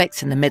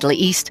conflicts in the Middle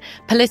East,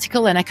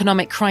 political and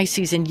economic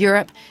crises in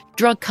Europe,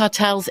 drug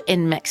cartels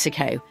in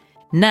Mexico.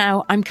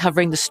 Now I'm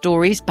covering the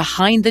stories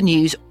behind the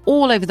news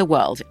all over the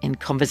world in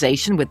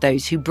conversation with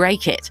those who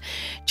break it.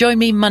 Join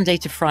me Monday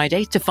to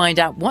Friday to find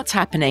out what's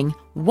happening,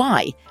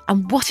 why,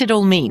 and what it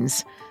all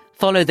means.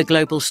 Follow The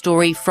Global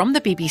Story from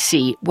the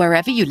BBC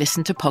wherever you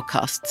listen to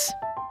podcasts.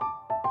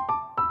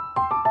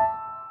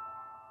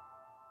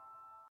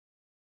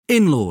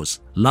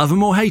 In-laws. Love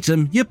them or hate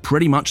them, you're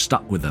pretty much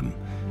stuck with them.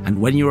 And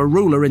when you're a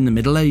ruler in the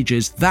Middle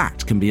Ages,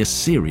 that can be a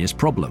serious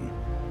problem.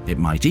 It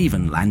might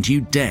even land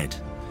you dead.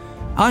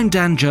 I'm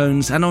Dan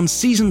Jones, and on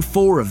Season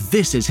 4 of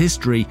This Is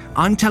History,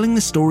 I'm telling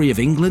the story of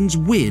England's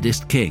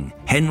weirdest king,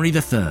 Henry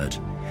III.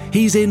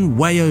 He's in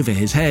way over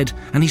his head,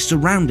 and he's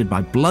surrounded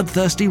by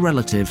bloodthirsty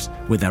relatives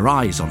with their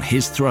eyes on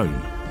his throne.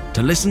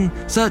 To listen,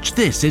 search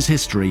This Is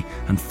History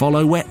and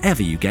follow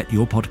wherever you get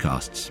your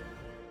podcasts.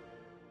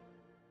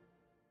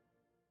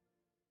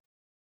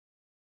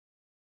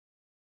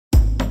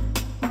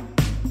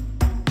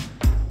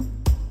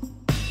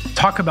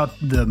 Talk about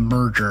the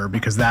merger,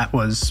 because that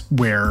was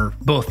where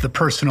both the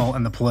personal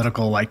and the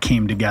political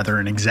came together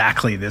in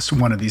exactly this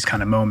one of these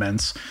kind of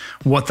moments,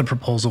 what the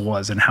proposal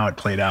was and how it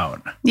played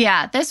out.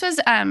 Yeah, this was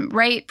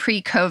right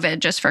pre-COVID,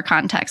 just for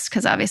context,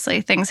 because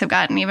obviously things have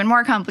gotten even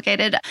more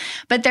complicated.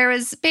 But there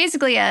was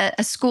basically a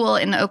school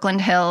in the Oakland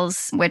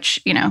Hills,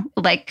 which,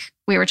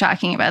 we were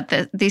talking about,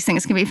 these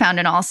things can be found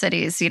in all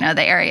cities,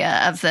 the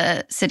area of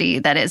the city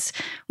that is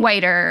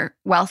whiter,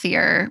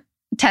 wealthier,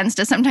 tends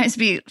to sometimes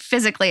be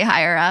physically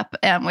higher up,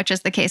 which is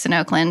the case in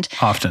Oakland.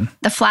 Often.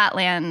 The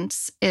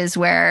Flatlands is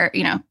where,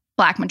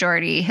 Black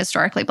majority,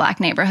 historically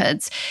Black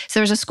neighborhoods. So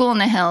there was a school in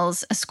the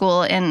hills, a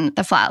school in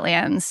the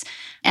flatlands,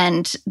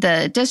 and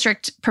the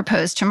district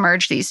proposed to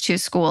merge these two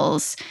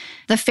schools.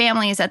 The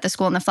families at the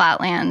school in the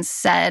flatlands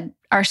said,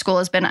 our school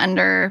has been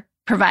under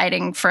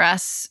providing for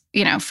us,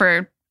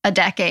 for a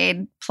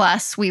decade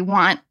plus. We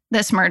want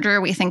this merger.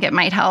 We think it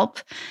might help,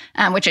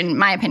 which in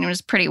my opinion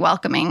was pretty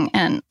welcoming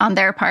and on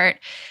their part.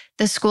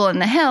 The school in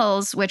the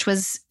hills, which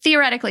was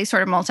theoretically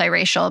sort of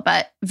multiracial,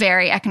 but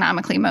very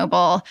economically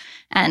mobile,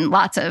 and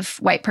lots of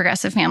white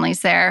progressive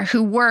families there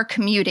who were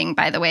commuting,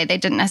 by the way. They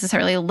didn't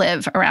necessarily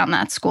live around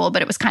that school,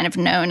 but it was kind of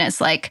known as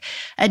like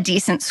a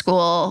decent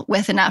school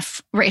with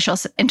enough racial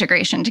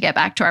integration, to get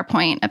back to our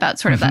point about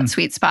sort of that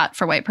sweet spot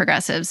for white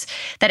progressives,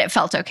 that it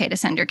felt okay to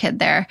send your kid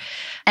there.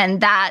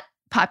 And that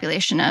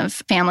population of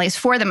families,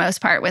 for the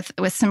most part, with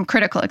some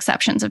critical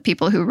exceptions of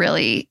people who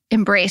really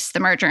embraced the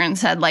merger and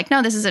said, like,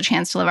 no, this is a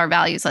chance to live our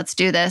values. Let's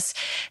do this.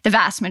 The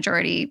vast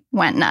majority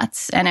went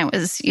nuts. And it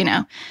was,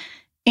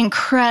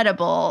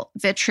 incredible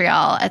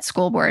vitriol at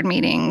school board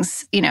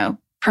meetings,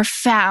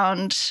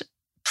 profound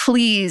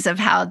pleas of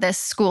how this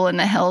school in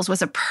the hills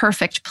was a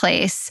perfect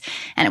place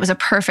and it was a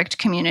perfect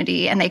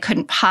community and they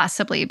couldn't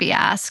possibly be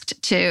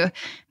asked to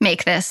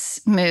make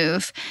this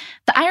move.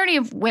 The irony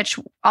of which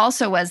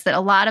also was that a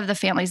lot of the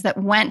families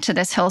that went to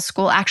this hill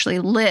school actually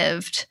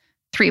lived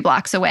 3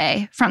 blocks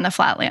away from the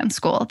Flatland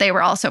school. They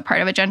were also part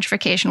of a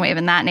gentrification wave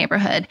in that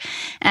neighborhood.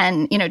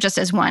 And, just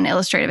as one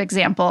illustrative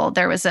example,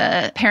 there was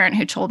a parent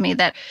who told me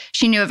that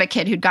she knew of a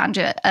kid who'd gone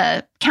to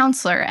a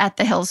counselor at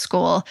the Hills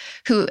School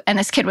and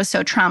this kid was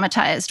so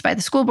traumatized by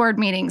the school board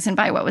meetings and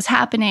by what was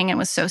happening and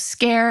was so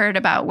scared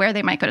about where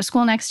they might go to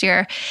school next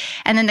year.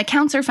 And then the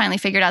counselor finally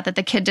figured out that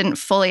the kid didn't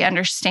fully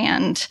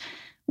understand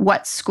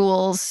what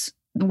schools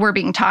were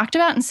being talked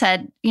about and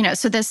said,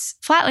 so this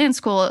Flatland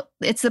school,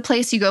 it's the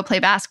place you go play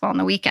basketball on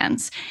the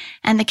weekends.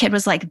 And the kid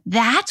was like,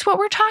 that's what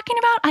we're talking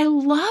about? I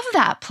love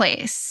that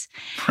place.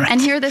 Right.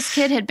 And here this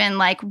kid had been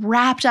like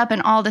wrapped up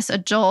in all this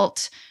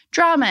adult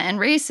drama and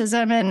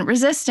racism and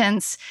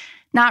resistance,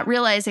 not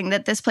realizing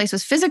that this place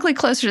was physically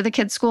closer to the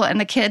kid's school and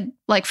the kid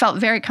like felt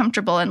very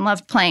comfortable and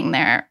loved playing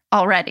there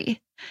already.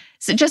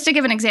 So just to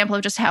give an example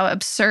of just how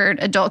absurd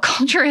adult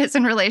culture is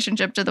in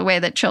relationship to the way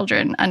that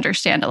children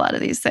understand a lot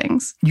of these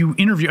things. You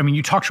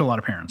talk to a lot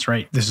of parents,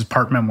 right? This is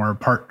part memoir,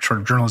 part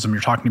sort of journalism.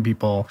 You're talking to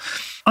people.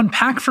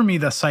 Unpack for me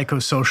the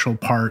psychosocial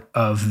part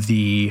of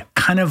the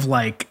kind of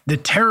like the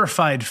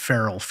terrified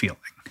feral feeling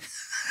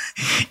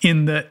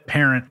in the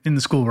parent, in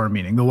the school board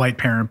meeting, the white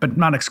parent, but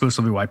not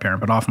exclusively white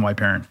parent, but often white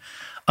parent,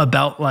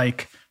 about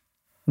like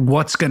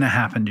what's going to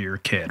happen to your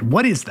kid.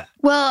 What is that?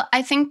 Well,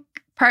 I think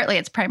partly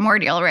it's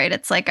primordial, right?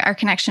 It's like our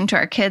connection to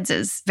our kids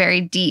is very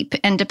deep,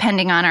 and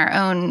depending on our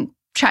own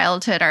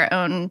childhood, our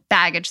own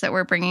baggage that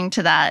we're bringing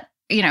to that,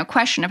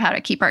 question of how to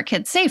keep our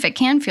kids safe, it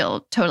can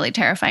feel totally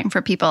terrifying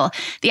for people.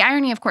 The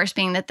irony, of course,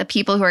 being that the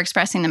people who are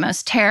expressing the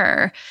most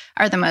terror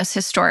are the most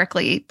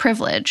historically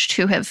privileged,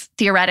 who have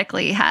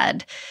theoretically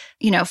had,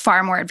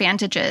 far more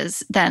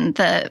advantages than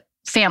the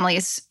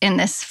families in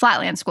this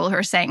Flatland school who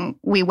are saying,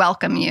 we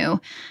welcome you,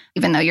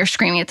 even though you're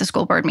screaming at the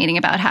school board meeting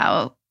about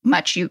how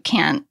much you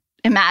can't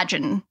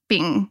imagine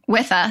being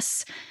with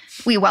us.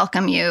 We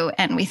welcome you,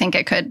 and we think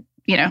it could,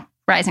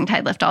 rising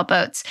tide lift all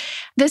boats.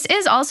 This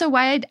is also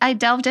why I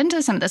delved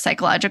into some of the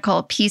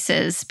psychological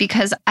pieces,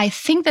 because I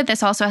think that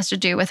this also has to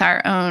do with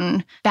our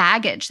own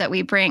baggage that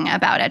we bring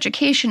about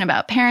education,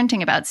 about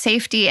parenting, about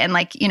safety. And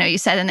like, you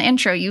said in the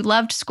intro, you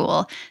loved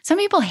school. Some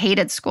people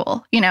hated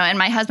school, and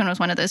my husband was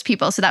one of those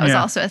people. So that was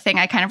also a thing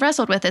I kind of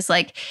wrestled with, is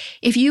like,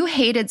 if you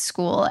hated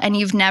school and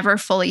you've never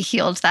fully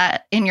healed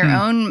that in your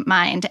own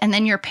mind, and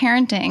then you're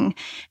parenting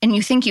and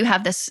you think you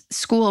have this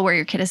school where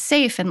your kid is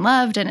safe and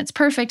loved and it's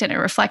perfect and it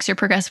reflects your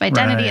progressive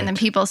identity. Right. And then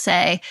people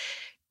say,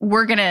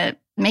 we're going to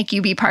make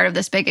you be part of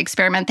this big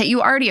experiment that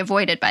you already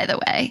avoided, by the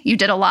way. You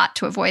did a lot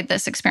to avoid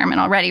this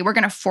experiment already. We're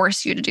going to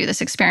force you to do this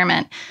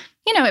experiment.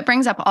 It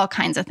brings up all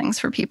kinds of things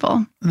for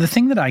people. The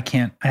thing that I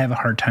have a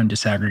hard time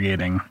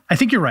disaggregating, I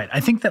think you're right.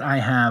 I think I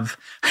have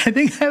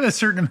a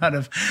certain amount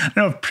of, I don't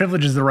know if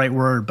privilege is the right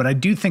word, but I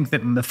do think that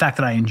the fact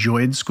that I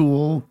enjoyed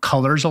school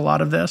colors a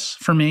lot of this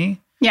for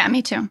me. Yeah,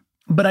 me too.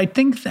 But I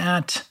think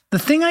that the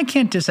thing I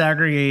can't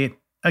disaggregate,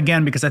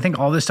 again, because I think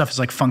all this stuff is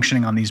like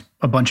functioning on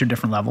a bunch of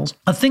different levels.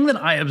 A thing that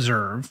I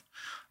observe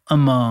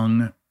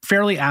among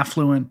fairly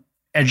affluent,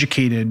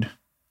 educated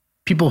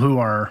people who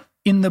are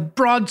in the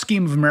broad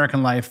scheme of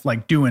American life,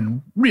 like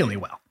doing really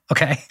well,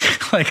 okay?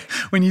 Like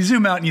when you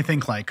zoom out and you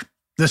think like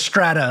the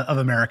strata of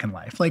American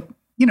life, like,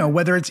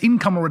 whether it's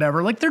income or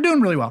whatever, like they're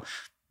doing really well.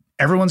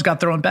 Everyone's got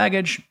their own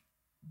baggage.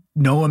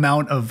 No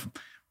amount of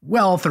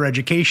wealth or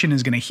education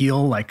is going to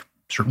heal like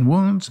certain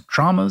wounds,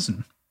 traumas,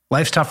 and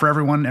life's tough for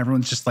everyone.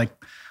 Everyone's just like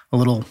a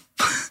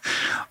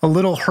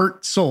little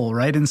hurt soul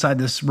right inside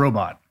this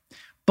robot.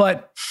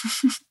 But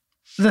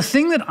the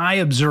thing that I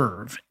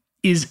observe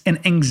is an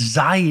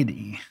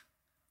anxiety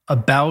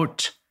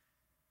about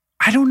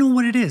I don't know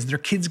what it is. Their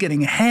kids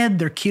getting ahead,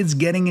 their kids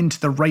getting into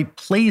the right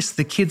place,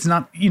 the kids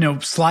not,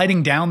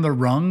 sliding down the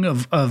rung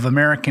of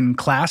American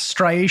class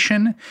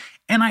striation.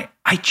 And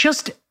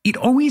it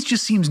always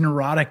just seems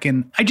neurotic.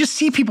 And I just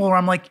see people where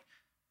I'm like,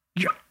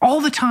 all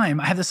the time,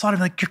 I have this thought of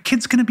like, your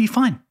kid's going to be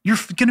fine. You're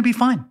going to be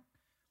fine.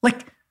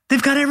 Like,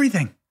 they've got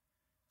everything.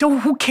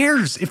 Who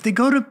cares if they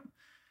go to,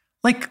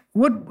 like,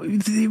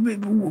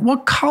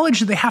 what college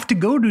do they have to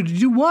go to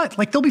do what?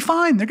 Like, they'll be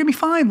fine. They're going to be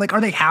fine. Like, are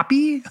they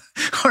happy?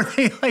 Are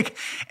they like,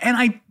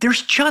 and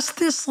there's just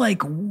this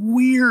like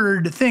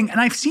weird thing.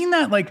 And I've seen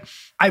that, like,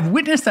 I've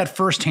witnessed that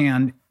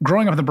firsthand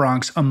growing up in the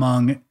Bronx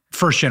among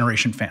first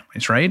generation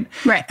families, right?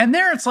 Right. And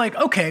there it's like,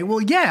 okay,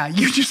 well, yeah,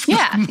 you just you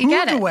moved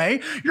get it.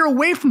 away. You're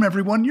away from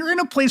everyone. You're in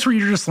a place where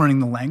you're just learning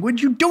the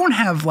language. You don't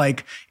have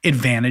like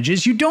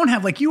advantages. You don't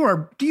have like, you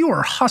are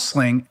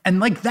hustling. And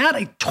like that,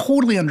 I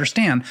totally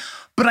understand.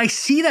 But I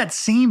see that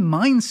same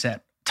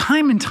mindset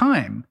time and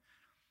time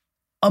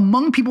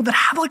among people that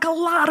have like a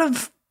lot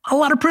of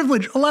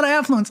privilege, a lot of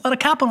affluence, a lot of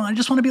capital. And I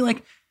just want to be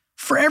like,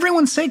 for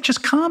everyone's sake,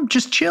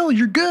 just chill.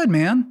 You're good,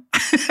 man.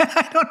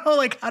 I don't know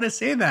like how to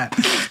say that.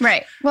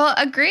 Right. Well,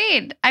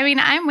 agreed. I mean,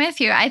 I'm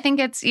with you. I think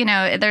it's,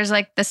 there's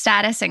like the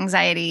status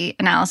anxiety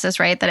analysis,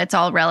 right? That it's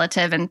all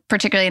relative, and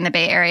particularly in the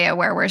Bay Area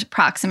where we're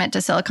proximate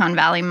to Silicon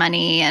Valley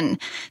money.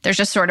 And there's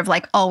just sort of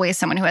like always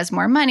someone who has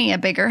more money, a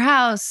bigger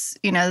house,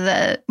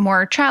 the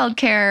more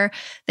childcare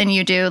than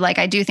you do. Like,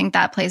 I do think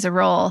that plays a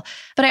role.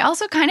 But I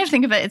also kind of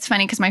think of it, it's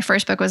funny because my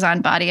first book was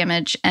on body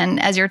image.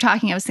 And as you're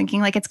talking, I was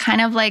thinking like, it's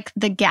kind of like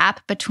the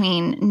gap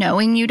between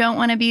knowing you don't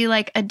want to be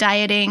like a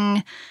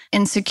dieting,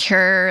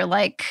 insecure,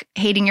 like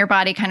hating your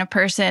body kind of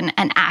person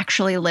and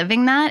actually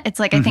living that. It's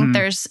like, I think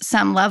there's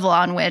some level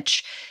on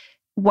which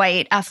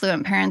white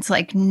affluent parents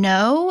like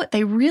know,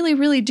 they really,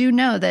 really do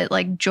know that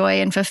like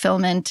joy and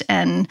fulfillment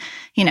and,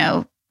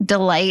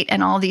 delight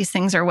and all these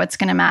things are what's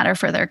going to matter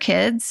for their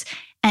kids.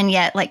 And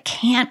yet like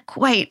can't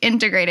quite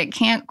integrate it,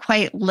 can't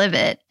quite live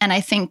it. And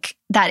I think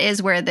that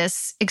is where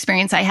this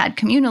experience I had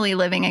communally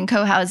living and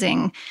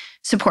co-housing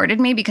supported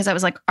me, because I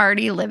was like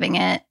already living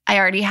it. I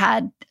already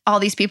had all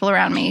these people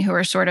around me who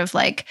were sort of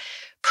like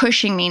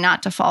pushing me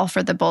not to fall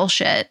for the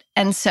bullshit.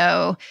 And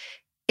so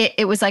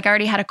it was like I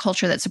already had a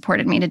culture that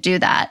supported me to do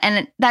that.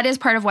 And that is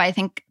part of why I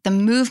think the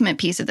movement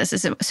piece of this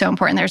is so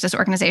important. There's this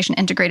organization,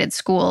 Integrated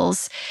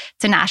Schools.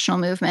 It's a national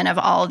movement of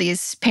all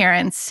these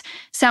parents,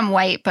 some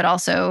white, but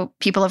also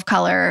people of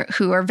color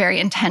who are very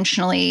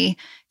intentionally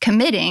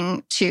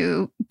committing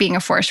to being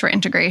a force for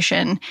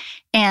integration.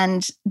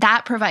 And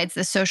that provides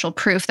the social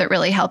proof that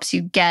really helps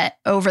you get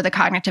over the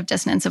cognitive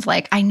dissonance of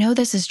like, I know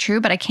this is true,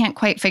 but I can't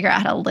quite figure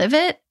out how to live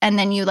it. And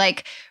then you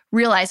like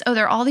realize, oh,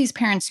 there are all these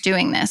parents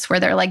doing this where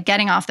they're like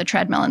getting off the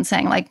treadmill and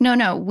saying like,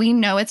 no, we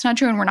know it's not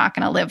true and we're not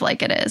going to live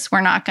like it is.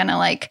 We're not going to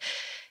like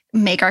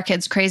make our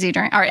kids crazy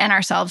and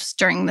ourselves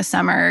during the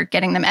summer,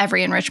 getting them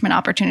every enrichment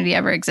opportunity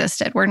ever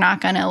existed. We're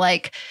not going to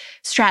like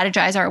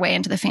strategize our way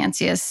into the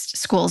fanciest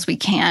schools we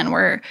can.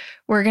 We're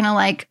going to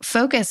like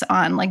focus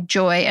on like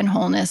joy and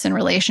wholeness and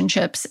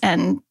relationships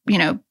and,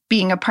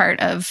 being a part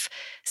of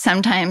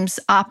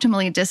sometimes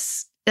optimally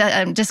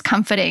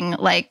discomforting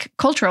like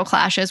cultural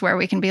clashes where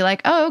we can be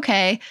like, oh,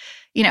 okay.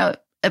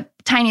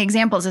 Tiny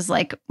examples is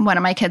like one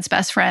of my kids'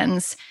 best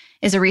friends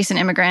is a recent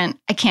immigrant.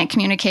 I can't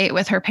communicate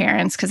with her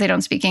parents because they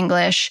don't speak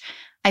English.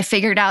 I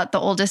figured out the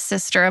oldest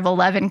sister of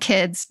 11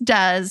 kids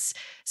does.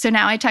 So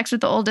now I text with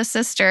the oldest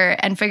sister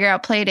and figure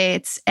out play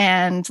dates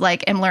and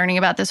like am learning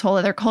about this whole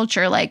other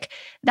culture. Like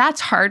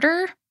that's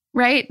harder,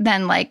 right?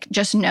 Than like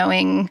just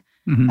knowing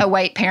a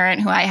white parent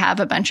who I have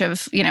a bunch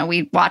of,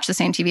 we watch the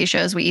same TV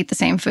shows, we eat the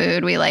same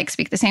food, we like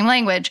speak the same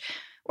language.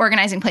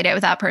 Organizing play date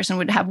with that person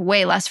would have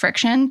way less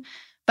friction,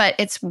 but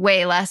it's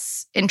way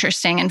less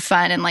interesting and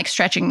fun and like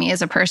stretching me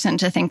as a person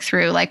to think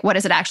through like, what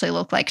does it actually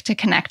look like to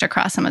connect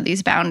across some of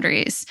these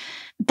boundaries?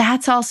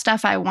 That's all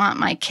stuff I want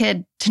my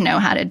kid to know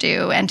how to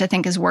do and to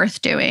think is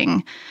worth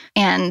doing.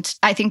 And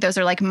I think those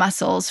are like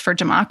muscles for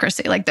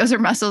democracy. Like those are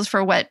muscles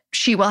for what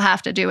she will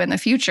have to do in the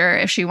future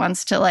if she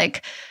wants to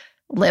like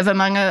live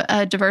among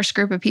a diverse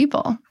group of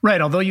people.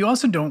 Right. Although you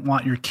also don't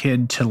want your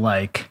kid to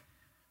like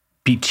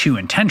be too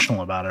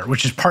intentional about it,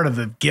 which is part of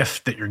the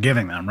gift that you're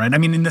giving them, right? I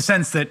mean, in the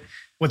sense that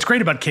what's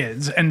great about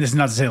kids, and this is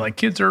not to say like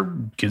kids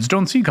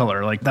don't see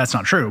color, like that's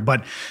not true,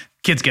 but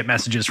kids get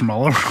messages from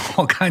all over,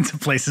 all kinds of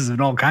places in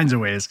all kinds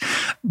of ways.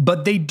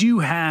 But they do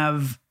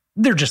have,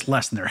 they're just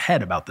less in their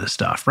head about this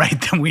stuff, right?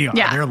 Than we are.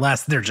 Yeah.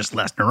 They're just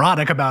less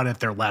neurotic about it.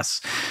 They're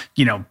less,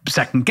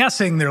 second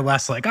guessing. They're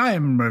less like,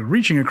 I'm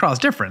reaching across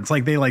difference.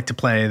 Like they like to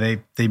play.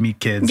 They meet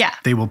kids. Yeah.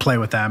 They will play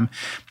with them.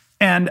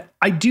 And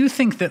I do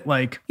think that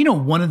like,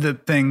 one of the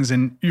things,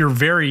 and you're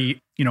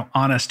very,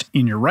 honest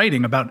in your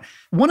writing about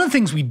one of the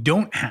things we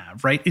don't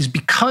have, right, is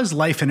because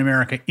life in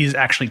America is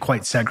actually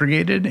quite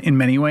segregated in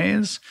many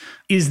ways,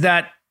 is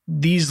that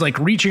these like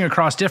reaching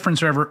across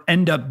difference or ever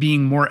end up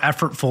being more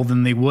effortful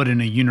than they would in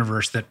a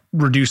universe that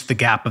reduced the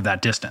gap of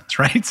that distance,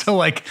 right? So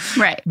like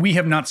we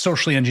have not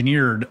socially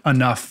engineered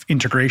enough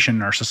integration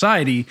in our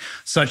society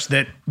such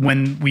that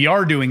when we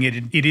are doing it,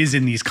 it is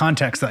in these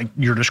contexts like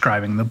you're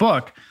describing in the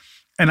book.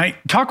 And I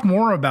talk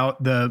more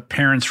about the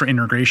Parents for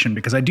Integration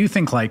because I do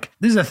think like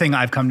this is a thing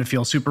I've come to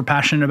feel super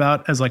passionate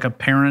about as like a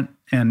parent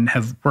and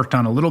have worked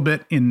on a little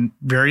bit in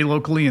very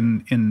locally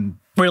in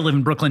where I live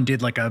in Brooklyn,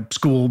 did like a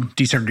school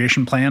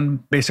desegregation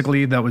plan.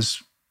 Basically,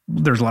 there's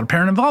a lot of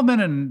parent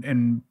involvement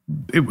and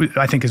it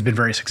I think has been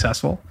very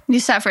successful. You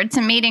suffered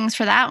some meetings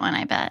for that one,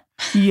 I bet.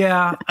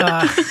 Yeah.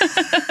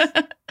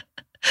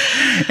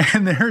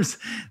 And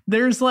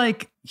there's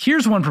like,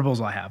 here's one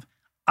proposal I have.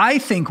 I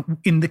think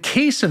in the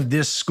case of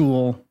this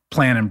school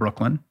plan in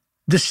Brooklyn,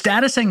 the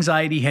status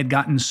anxiety had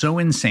gotten so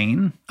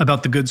insane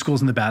about the good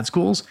schools and the bad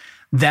schools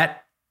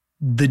that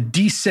the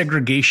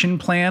desegregation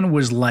plan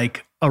was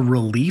like a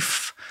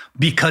relief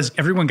because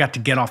everyone got to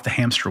get off the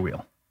hamster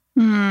wheel.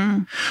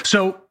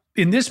 So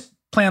in this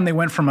plan, they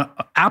went from an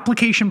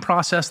application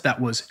process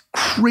that was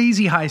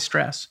crazy high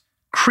stress,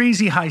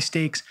 crazy high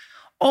stakes,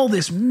 all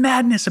this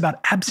madness about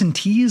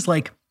absentees.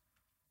 Like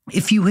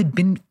if you had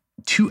been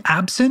too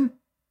absent,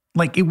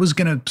 like it was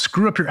going to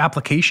screw up your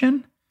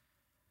application.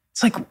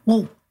 It's like,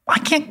 well, I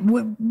can't,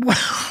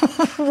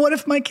 what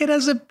if my kid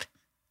has a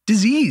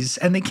disease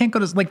and they can't go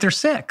to, like they're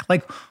sick?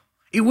 Like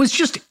it was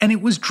just, and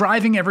it was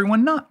driving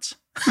everyone nuts.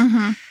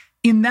 Mm-hmm.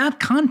 In that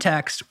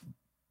context,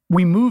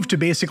 we moved to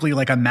basically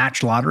like a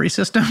matched lottery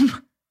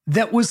system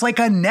that was like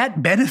a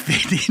net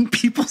benefit in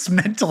people's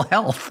mental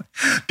health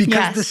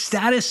because the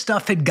status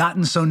stuff had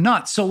gotten so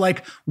nuts. So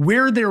like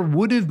where there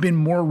would have been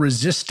more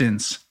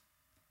resistance,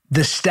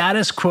 the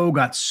status quo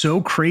got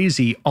so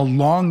crazy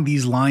along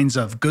these lines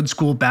of good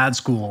school, bad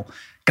school,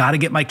 got to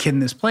get my kid in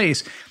this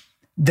place,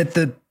 that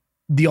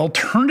the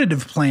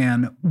alternative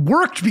plan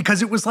worked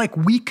because it was like,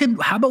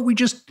 how about we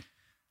just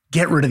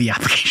get rid of the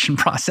application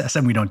process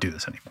and we don't do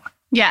this anymore?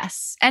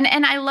 Yes. And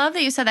I love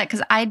that you said that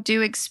because I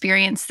do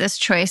experience this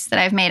choice that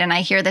I've made, and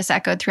I hear this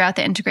echoed throughout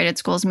the integrated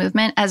schools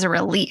movement as a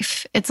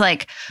relief. It's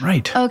like,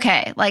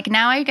 okay, like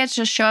now I get to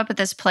just show up at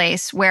this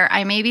place where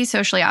I may be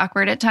socially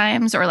awkward at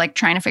times or like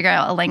trying to figure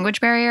out a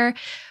language barrier,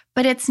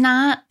 but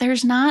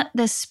there's not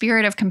this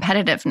spirit of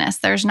competitiveness.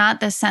 There's not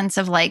this sense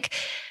of like,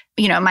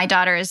 you know, my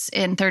daughter is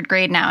in 3rd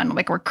grade now and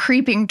like we're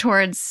creeping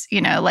towards,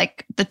 you know,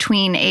 like the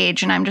tween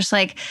age. And I'm just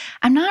like,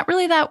 I'm not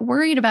really that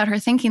worried about her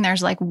thinking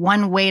there's like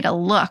one way to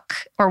look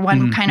or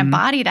one kind of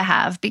body to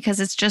have, because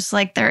it's just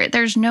like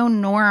there's no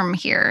norm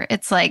here.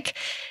 It's like,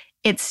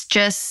 it's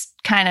just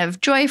kind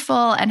of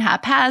joyful and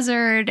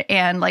haphazard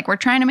and like we're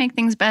trying to make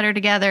things better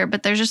together.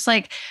 But there's just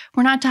like,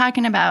 we're not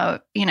talking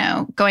about, you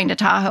know, going to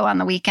Tahoe on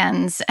the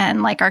weekends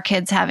and like our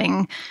kids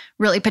having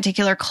really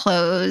particular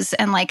clothes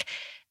and like,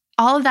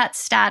 all of that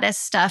status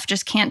stuff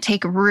just can't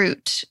take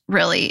root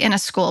really in a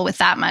school with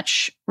that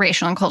much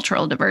racial and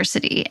cultural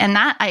diversity. And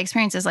that I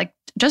experience is like,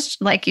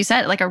 just like you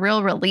said, like a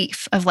real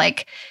relief of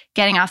like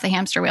getting off the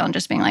hamster wheel and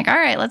just being like, all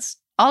right, let's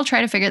all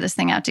try to figure this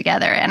thing out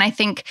together. And I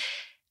think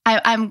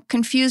I'm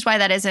confused why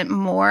that isn't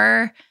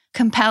more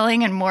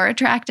compelling and more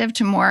attractive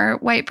to more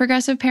white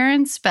progressive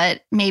parents,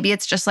 but maybe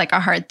it's just like a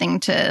hard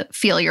thing to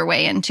feel your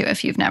way into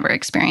if you've never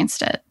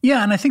experienced it.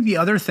 Yeah, and I think the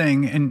other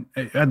thing, and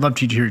I'd love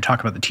to hear you talk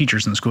about the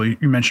teachers in the school.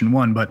 You mentioned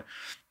one, but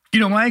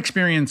you know, my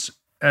experience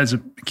as a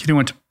kid who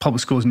went to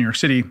public schools in New York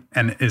City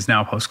and is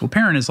now a public school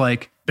parent is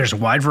like, there's a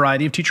wide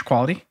variety of teacher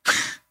quality.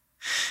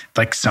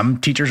 Like some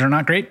teachers are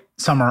not great,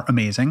 some are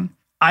amazing.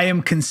 I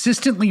am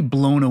consistently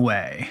blown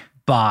away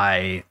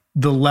by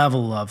the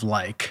level of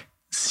like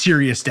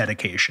serious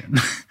dedication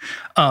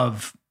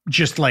of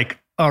just like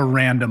a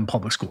random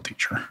public school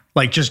teacher.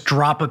 Like just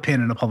drop a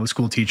pin in a public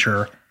school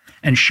teacher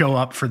and show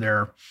up for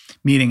their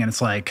meeting. And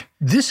it's like,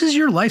 this is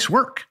your life's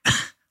work.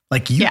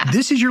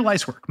 This is your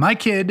life's work. My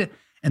kid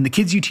and the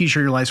kids you teach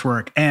are your life's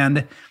work.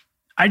 And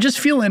I just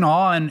feel in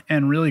awe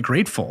and really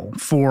grateful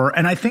for,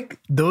 and I think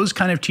those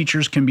kind of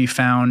teachers can be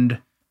found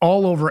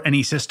all over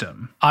any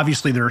system.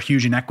 Obviously, there are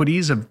huge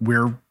inequities of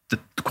where the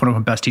quote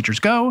unquote best teachers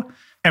go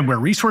and where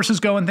resources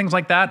go and things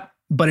like that.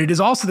 But it is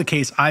also the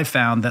case I've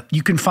found that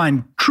you can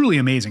find truly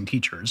amazing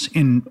teachers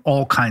in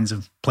all kinds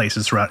of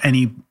places throughout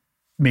any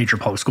major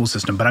public school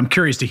system. But I'm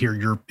curious to hear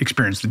your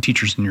experience with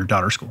teachers in your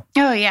daughter's school.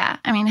 Oh, yeah.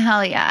 I mean,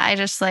 hell yeah.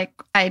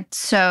 I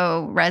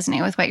so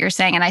resonate with what you're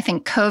saying. And I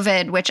think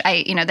COVID, which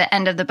the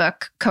end of the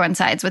book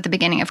coincides with the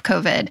beginning of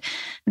COVID,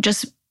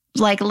 just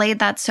like laid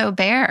that so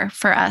bare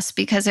for us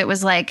because it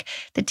was like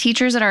the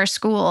teachers at our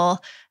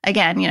school,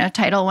 again,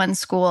 Title I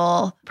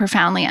school,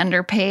 profoundly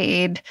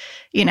underpaid,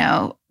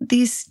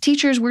 these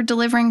teachers were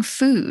delivering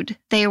food.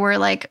 They were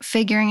like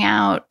figuring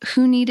out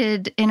who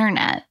needed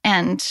internet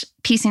and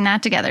piecing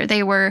that together.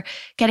 They were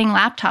getting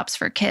laptops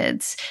for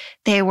kids.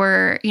 They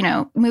were,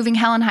 moving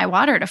hell and high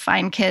water to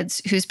find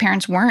kids whose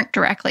parents weren't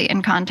directly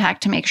in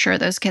contact to make sure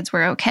those kids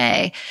were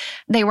okay.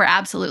 They were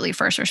absolutely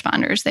first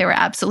responders. They were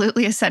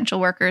absolutely essential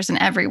workers in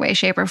every way,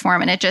 shape, or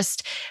form. And it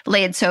just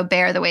laid so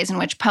bare the ways in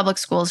which public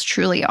schools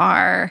truly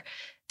are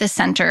the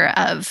center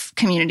of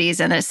communities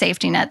and a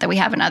safety net that we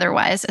haven't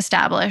otherwise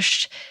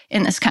established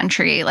in this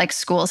country. Like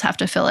schools have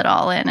to fill it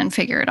all in and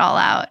figure it all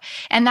out.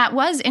 And that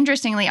was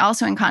interestingly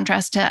also in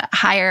contrast to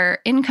higher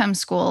income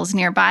schools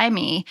nearby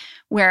me,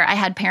 where I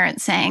had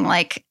parents saying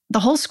like, the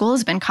whole school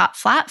has been caught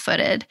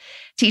flat-footed,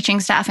 teaching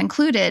staff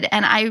included.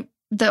 And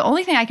the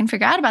only thing I can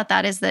figure out about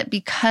that is that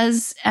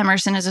because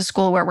Emerson is a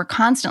school where we're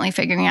constantly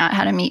figuring out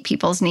how to meet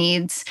people's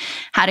needs,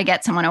 how to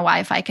get someone a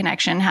Wi-Fi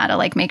connection, how to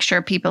like make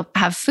sure people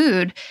have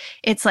food,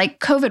 it's like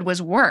COVID was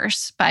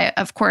worse by,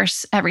 of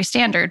course, every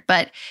standard,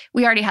 but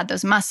we already had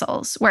those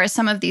muscles. Whereas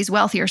some of these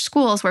wealthier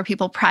schools where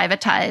people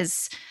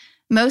privatize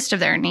most of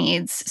their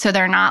needs, so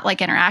they're not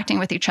like interacting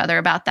with each other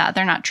about that,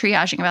 they're not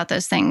triaging about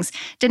those things,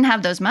 didn't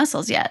have those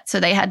muscles yet. So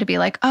they had to be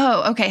like,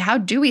 oh, okay, how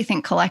do we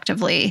think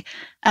collectively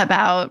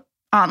about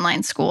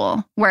online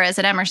school? Whereas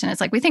at Emerson,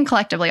 it's like, we think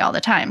collectively all the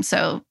time.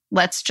 So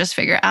let's just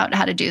figure out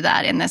how to do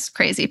that in this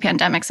crazy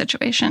pandemic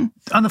situation.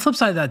 On the flip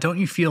side of that, don't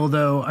you feel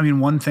though, I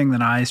mean, one thing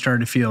that I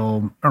started to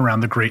feel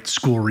around the great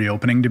school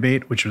reopening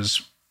debate, which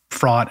was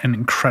fraught and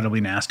incredibly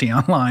nasty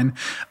online,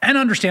 and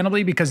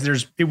understandably, because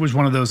it was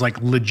one of those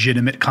like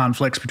legitimate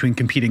conflicts between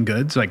competing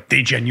goods. Like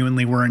they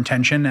genuinely were in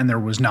tension and there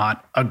was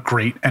not a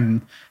great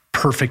and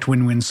perfect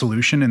win-win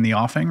solution in the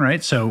offing,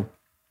 right? So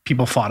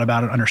people fought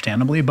about it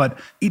understandably, but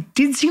it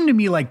did seem to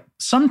me like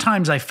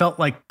sometimes I felt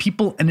like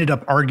people ended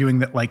up arguing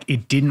that like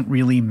it didn't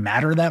really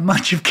matter that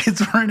much if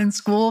kids weren't in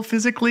school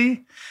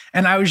physically.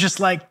 And I was just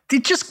like,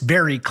 it just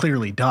very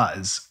clearly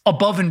does,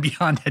 above and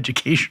beyond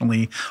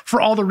educationally,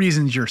 for all the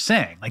reasons you're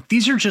saying. Like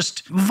these are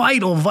just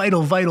vital,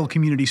 vital, vital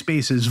community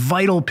spaces,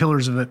 vital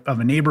pillars of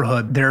a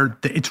neighborhood.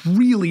 It's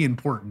really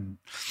important.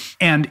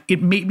 And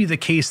it may be the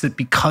case that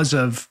because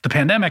of the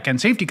pandemic and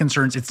safety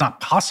concerns, it's not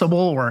possible,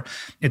 or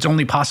it's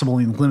only possible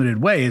in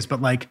limited ways.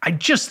 But like, I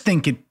just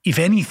think if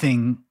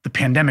anything, the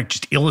pandemic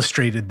just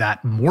illustrated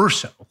that more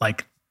so,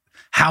 like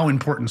how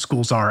important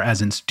schools are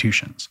as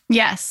institutions.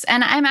 Yes.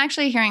 And I'm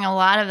actually hearing a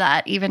lot of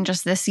that even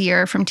just this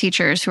year from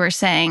teachers who are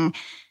saying,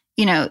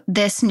 you know,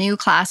 this new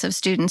class of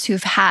students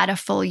who've had a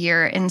full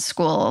year in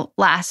school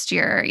last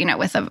year, you know,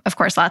 with, of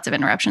course, lots of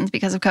interruptions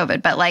because of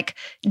COVID, but like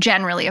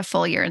generally a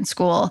full year in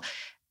school,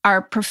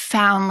 are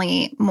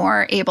profoundly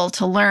more able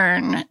to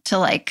learn to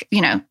like, you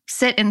know,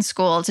 sit in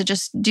school, to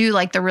just do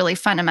like the really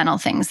fundamental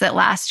things that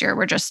last year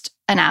were just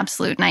an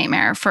absolute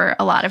nightmare for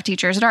a lot of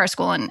teachers at our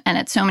school and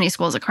at so many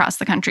schools across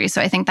the country.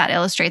 So I think that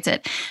illustrates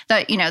it.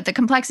 The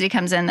complexity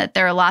comes in that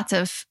there are lots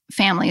of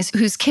families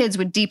whose kids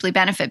would deeply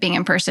benefit being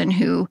in person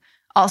who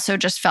also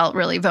just felt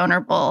really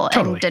vulnerable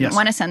and didn't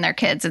want to send their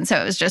kids. And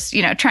so it was just,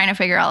 you know, trying to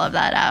figure all of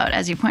that out,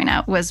 as you point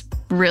out, was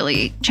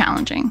really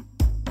challenging.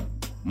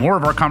 More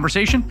of our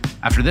conversation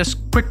after this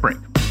quick break.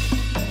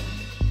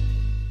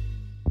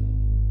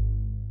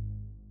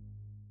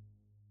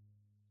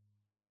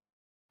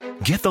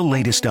 Get the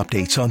latest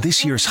updates on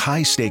this year's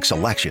high-stakes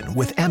election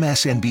with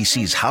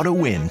MSNBC's How to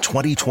Win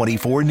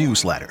 2024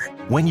 newsletter.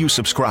 When you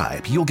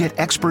subscribe, you'll get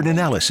expert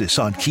analysis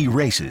on key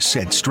races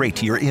sent straight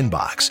to your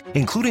inbox,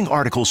 including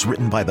articles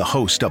written by the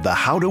host of the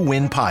How to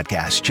Win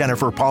podcast,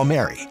 Jennifer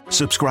Palmieri.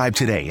 Subscribe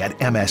today at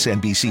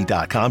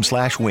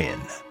msnbc.com/win.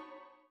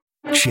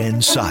 Jen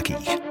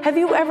Psaki. Have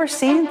you ever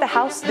seen the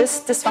House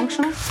this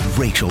dysfunctional?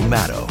 Rachel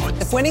Maddow.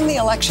 If winning the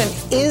election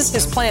is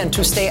his plan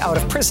to stay out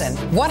of prison,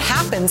 what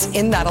happens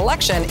in that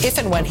election if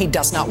and when he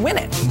does not win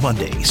it?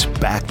 Mondays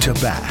back to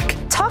back.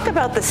 Talk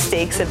about the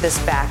stakes of this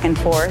back and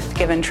forth,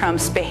 given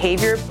Trump's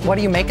behavior. What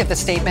do you make of the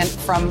statement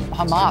from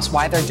Hamas?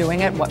 Why they're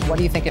doing it? What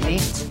do you think it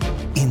means?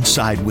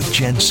 Inside with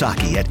Jen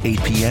Psaki at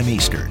 8 p.m.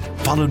 Eastern,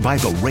 followed by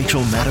the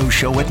Rachel Maddow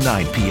Show at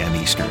 9 p.m.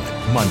 Eastern,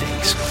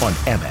 Mondays on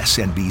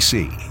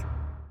MSNBC.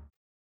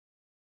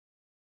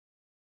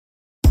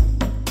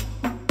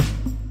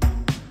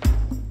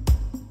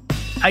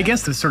 I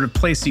guess the sort of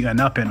place that you end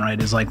up in, right,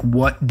 is like,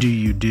 what do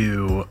you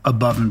do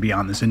above and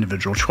beyond this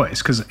individual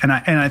choice? Because, and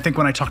I think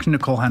when I talked to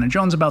Nicole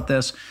Hannah-Jones about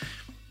this,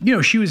 you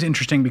know, she was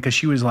interesting because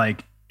she was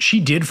like, she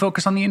did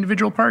focus on the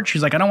individual part.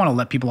 She's like, I don't want to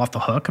let people off the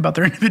hook about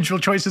their individual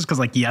choices because,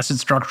 like, yes, it's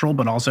structural,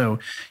 but also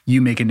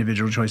you make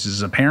individual choices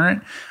as a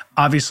parent.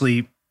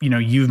 Obviously, you know,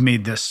 you've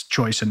made this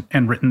choice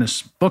and written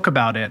this book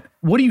about it.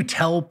 What do you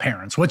tell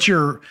parents? What's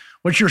your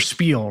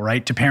spiel,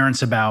 right, to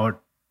parents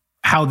about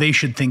how they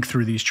should think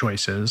through these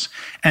choices,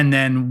 and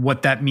then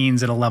what that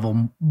means at a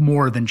level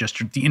more than just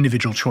the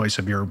individual choice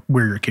of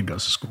where your kid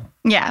goes to school?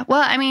 Yeah.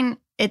 Well, I mean,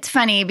 it's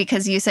funny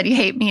because you said you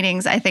hate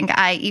meetings. I think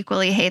I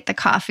equally hate the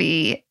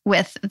coffee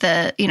with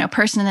the, you know,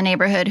 person in the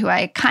neighborhood who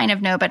I kind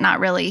of know, but not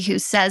really, who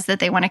says that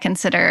they want to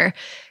consider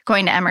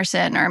going to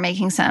Emerson or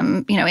making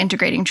some, you know,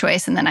 integrating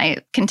choice. And then I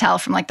can tell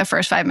from like the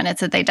first 5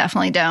 minutes that they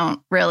definitely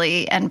don't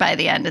really. And by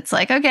the end, it's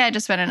like, okay, I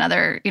just spent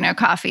another, you know,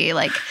 coffee,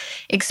 like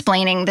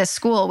explaining this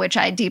school, which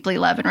I deeply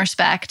love and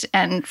respect,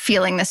 and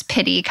feeling this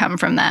pity come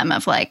from them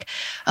of like,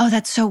 oh,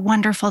 that's so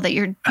wonderful that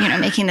you're, you know,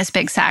 making this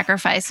big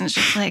sacrifice. And it's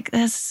just like,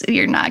 this,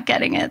 you're not getting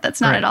getting it. That's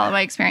not at all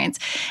my experience.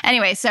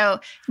 Anyway, so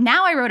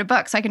now I wrote a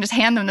book, so I can just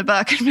hand them the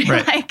book and be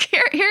like,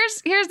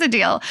 here's the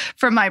deal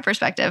from my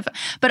perspective.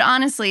 But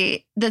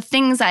honestly, the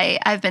things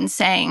I've been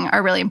saying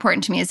are really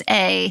important to me is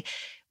A,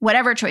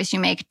 whatever choice you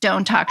make,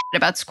 don't talk shit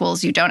about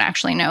schools you don't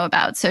actually know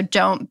about. So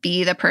don't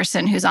be the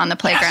person who's on the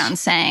playground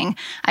saying,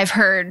 I've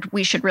heard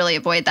we should really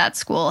avoid that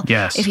school.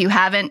 Yes. If you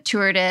haven't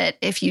toured it,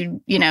 if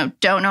you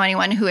don't know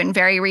anyone who in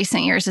very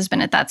recent years has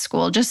been at that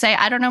school, just say,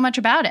 I don't know much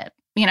about it.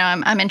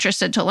 I'm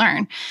interested to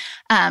learn.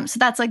 So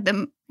that's like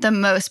the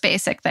most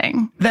basic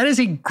thing. That is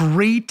a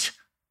great,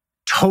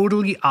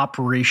 totally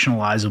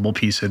operationalizable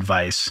piece of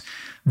advice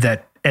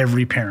that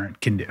every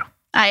parent can do.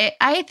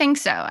 I think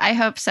so. I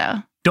hope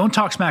so. Don't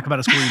talk smack about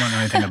a school you don't know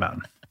anything about.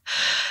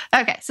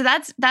 Okay, so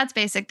that's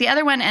basic. The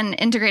other one, and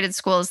Integrated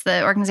Schools,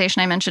 the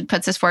organization I mentioned,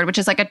 puts this forward, which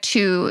is like a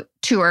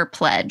 2-tour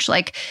pledge.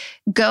 Like,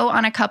 go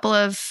on a couple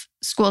of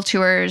school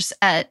tours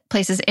at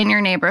places in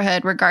your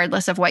neighborhood,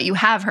 regardless of what you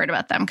have heard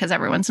about them, because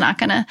everyone's not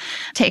going to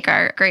take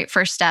our great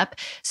first step.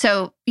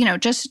 So,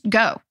 just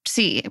go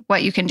see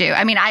what you can do.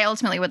 I mean, I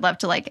ultimately would love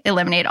to like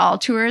eliminate all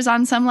tours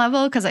on some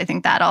level, because I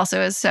think that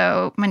also is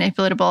so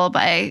manipulatable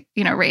by,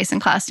 race and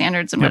class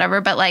standards and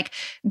whatever. But like,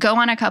 go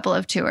on a couple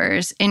of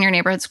tours in your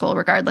neighborhood school,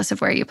 regardless of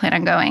where you plan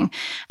on going.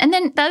 And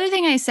then the other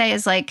thing I say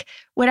is like,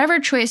 whatever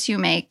choice you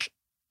make,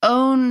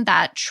 own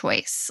that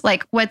choice.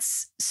 Like,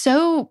 what's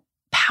so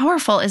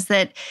powerful is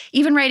that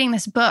even writing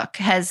this book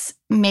has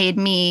made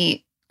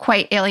me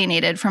quite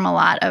alienated from a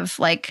lot of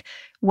like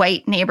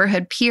white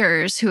neighborhood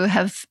peers who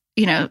have,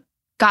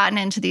 gotten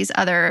into these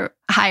other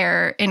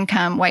higher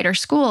income, whiter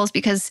schools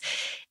because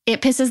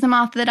it pisses them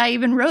off that I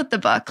even wrote the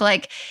book.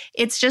 Like,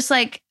 it's just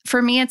like,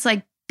 for me, it's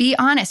like, be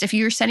honest. If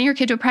you're sending your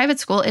kid to a private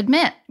school,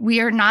 admit we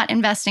are not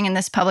investing in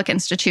this public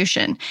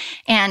institution,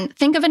 and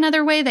think of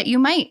another way that you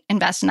might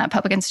invest in that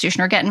public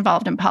institution or get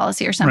involved in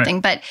policy or something.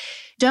 Right. But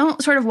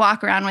don't sort of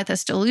walk around with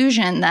this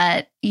delusion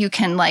that you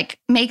can like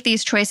make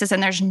these choices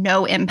and there's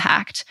no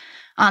impact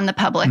on the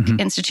public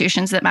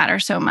institutions that matter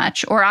so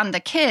much, or on the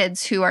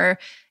kids who are,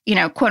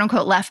 quote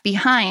unquote, left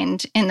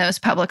behind in those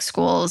public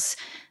schools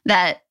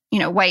that,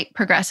 white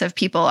progressive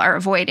people are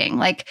avoiding.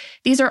 Like,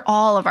 these are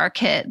all of our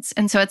kids.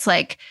 And so it's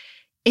like,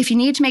 if you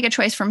need to make a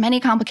choice for many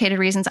complicated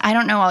reasons, I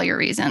don't know all your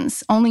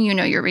reasons. Only you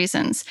know your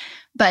reasons.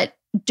 But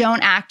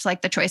don't act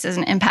like the choice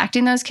isn't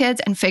impacting those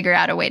kids, and figure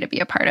out a way to be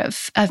a part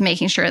of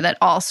making sure that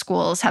all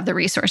schools have the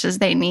resources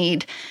they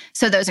need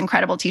so those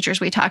incredible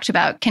teachers we talked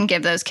about can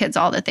give those kids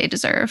all that they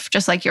deserve,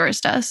 just like yours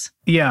does.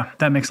 Yeah,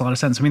 that makes a lot of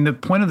sense. I mean, the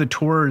point of the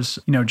tours,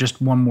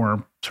 just one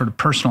more sort of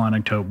personal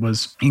anecdote,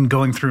 was in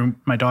going through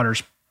my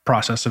daughter's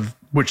process of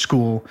which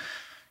school,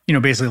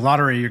 basically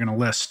lottery, you're going to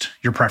list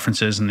your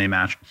preferences and they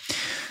match.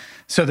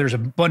 So there's a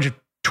bunch of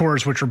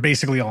tours which were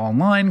basically all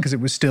online because it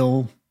was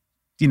still,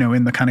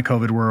 in the kind of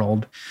COVID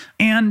world.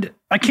 And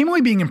I came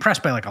away being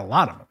impressed by like a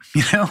lot of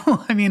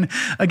them, I mean,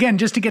 again,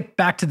 just to get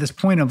back to this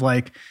point of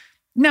like,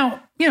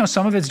 now,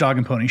 some of it's dog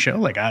and pony show.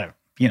 Like,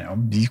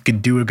 you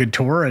could do a good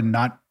tour and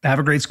not have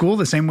a great school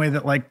the same way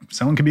that like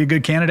someone could be a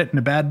good candidate and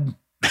a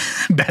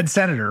bad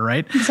senator,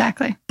 right?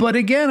 Exactly. But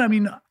again, I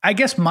mean, I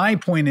guess my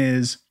point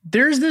is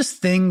there's this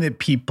thing that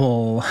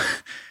people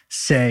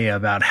say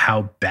about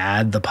how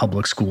bad the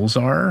public schools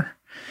are.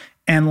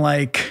 And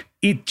like,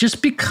 it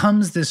just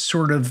becomes this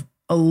sort of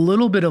a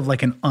little bit of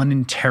like an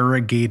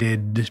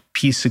uninterrogated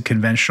piece of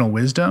conventional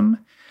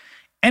wisdom.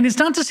 And it's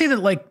not to say that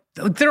like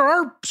there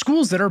are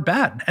schools that are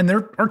bad and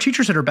there are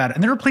teachers that are bad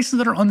and there are places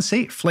that are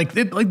unsafe. Like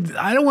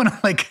I don't want to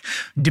like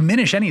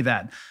diminish any of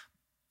that.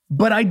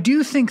 But I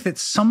do think that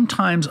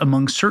sometimes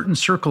among certain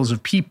circles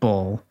of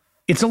people,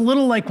 it's a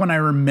little like when I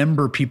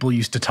remember people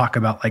used to talk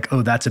about like,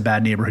 oh, that's a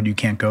bad neighborhood, you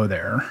can't go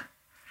there.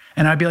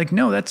 And I'd be like,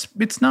 no, it's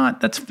fine.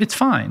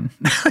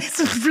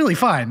 It's really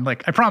fine.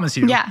 Like, I promise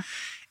you. Yeah.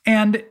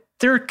 And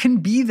there can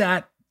be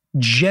that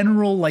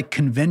general, like,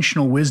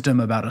 conventional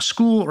wisdom about a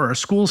school or a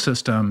school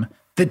system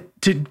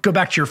that, to go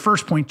back to your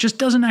first point, just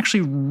doesn't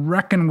actually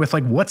reckon with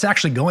like what's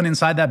actually going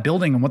inside that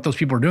building and what those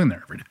people are doing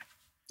there every day.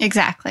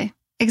 Exactly.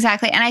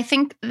 And I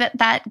think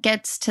that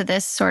gets to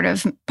this sort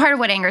of part of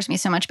what angers me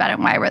so much about it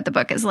and why I wrote the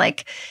book is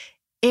like,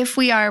 if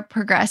we are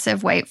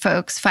progressive white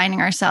folks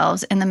finding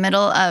ourselves in the middle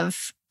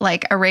of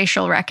like a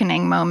racial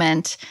reckoning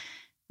moment,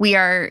 we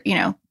are,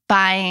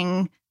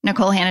 buying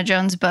Nicole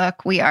Hannah-Jones'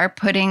 book. We are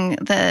putting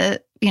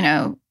the,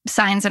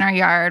 signs in our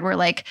yard. We're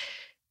like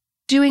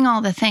doing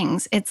all the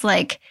things. It's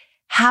like,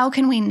 how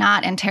can we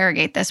not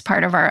interrogate this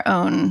part of our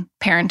own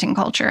parenting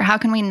culture? How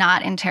can we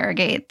not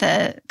interrogate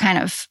the kind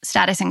of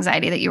status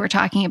anxiety that you were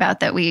talking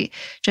about that we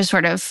just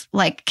sort of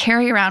like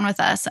carry around with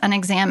us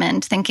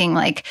unexamined, thinking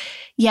like,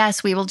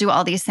 yes, we will do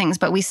all these things,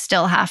 but we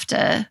still have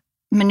to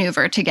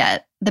maneuver to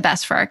get the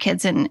best for our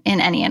kids in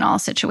any and all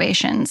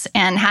situations.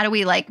 And how do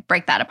we like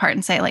break that apart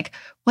and say like,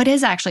 what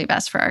is actually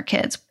best for our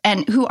kids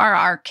and who are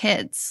our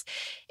kids?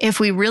 If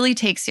we really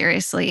take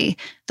seriously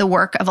the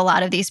work of a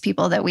lot of these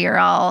people that we are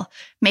all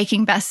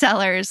making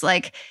bestsellers,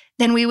 like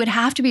then we would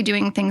have to be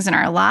doing things in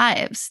our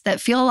lives that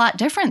feel a lot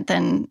different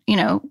than,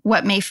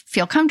 what may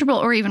feel comfortable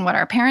or even what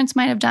our parents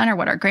might have done or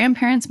what our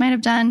grandparents might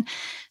have done.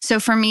 So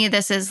for me,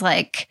 this is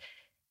like,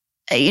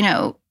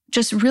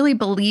 just really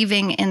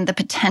believing in the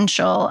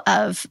potential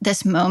of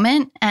this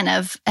moment and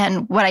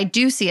what I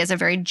do see as a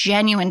very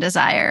genuine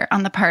desire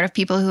on the part of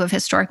people who have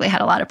historically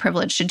had a lot of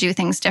privilege to do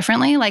things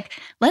differently. Like,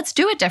 let's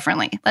do it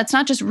differently. Let's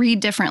not just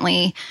read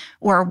differently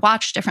or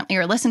watch differently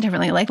or listen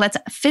differently. Like, let's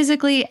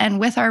physically and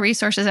with our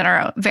resources and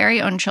our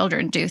very own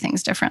children do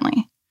things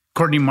differently.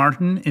 Courtney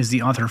Martin is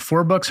the author of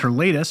 4 books. Her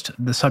latest,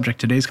 the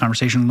subject of today's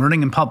conversation,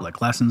 Learning in Public,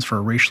 Lessons for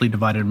a Racially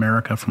Divided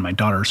America from My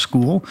Daughter's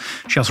School.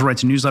 She also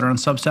writes a newsletter on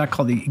Substack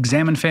called The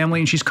Examine Family,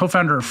 and she's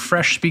co-founder of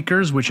Fresh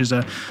Speakers, which is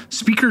a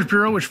speakers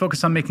bureau which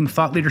focuses on making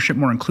thought leadership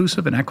more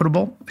inclusive and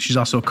equitable. She's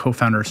also a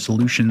co-founder of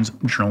Solutions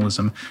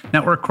Journalism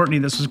Network. Courtney,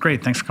 this was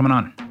great. Thanks for coming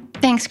on.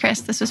 Thanks,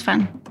 Chris. This was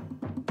fun.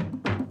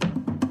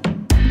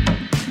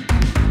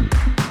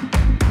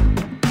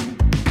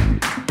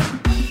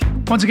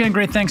 Once again,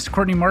 great thanks to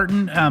Courtney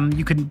Martin.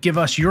 You can give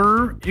us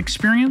your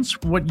experience,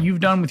 what you've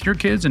done with your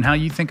kids and how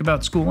you think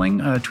about schooling.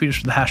 Tweet us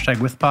with the hashtag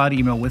WithPod,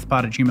 email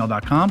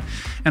withpod@gmail.com.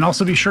 And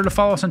also be sure to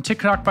follow us on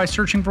TikTok by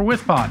searching for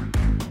WithPod.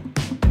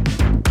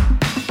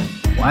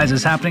 Why Is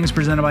This Happening is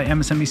presented by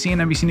MSNBC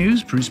and NBC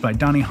News, produced by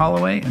Donnie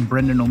Holloway and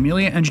Brendan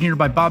O'Melia, engineered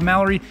by Bob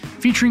Mallory,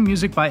 featuring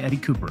music by Eddie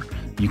Cooper.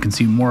 You can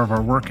see more of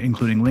our work,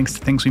 including links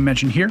to things we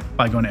mentioned here,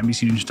 by going to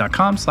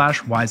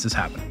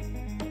NBCnews.com/whyistishappening.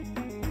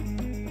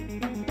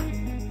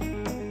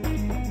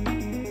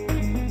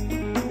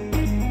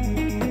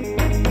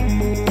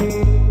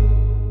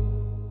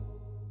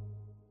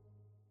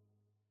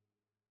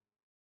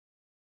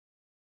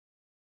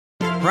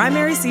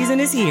 Primary season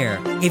is here.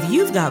 If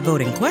you've got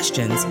voting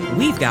questions,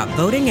 we've got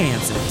voting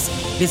answers.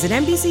 Visit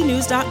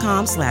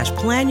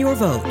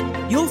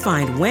NBCnews.com/planyourvote. You'll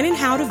find when and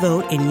how to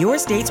vote in your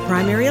state's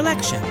primary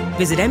election.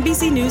 Visit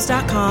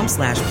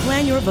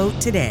NBCnews.com/planyourvote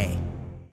today.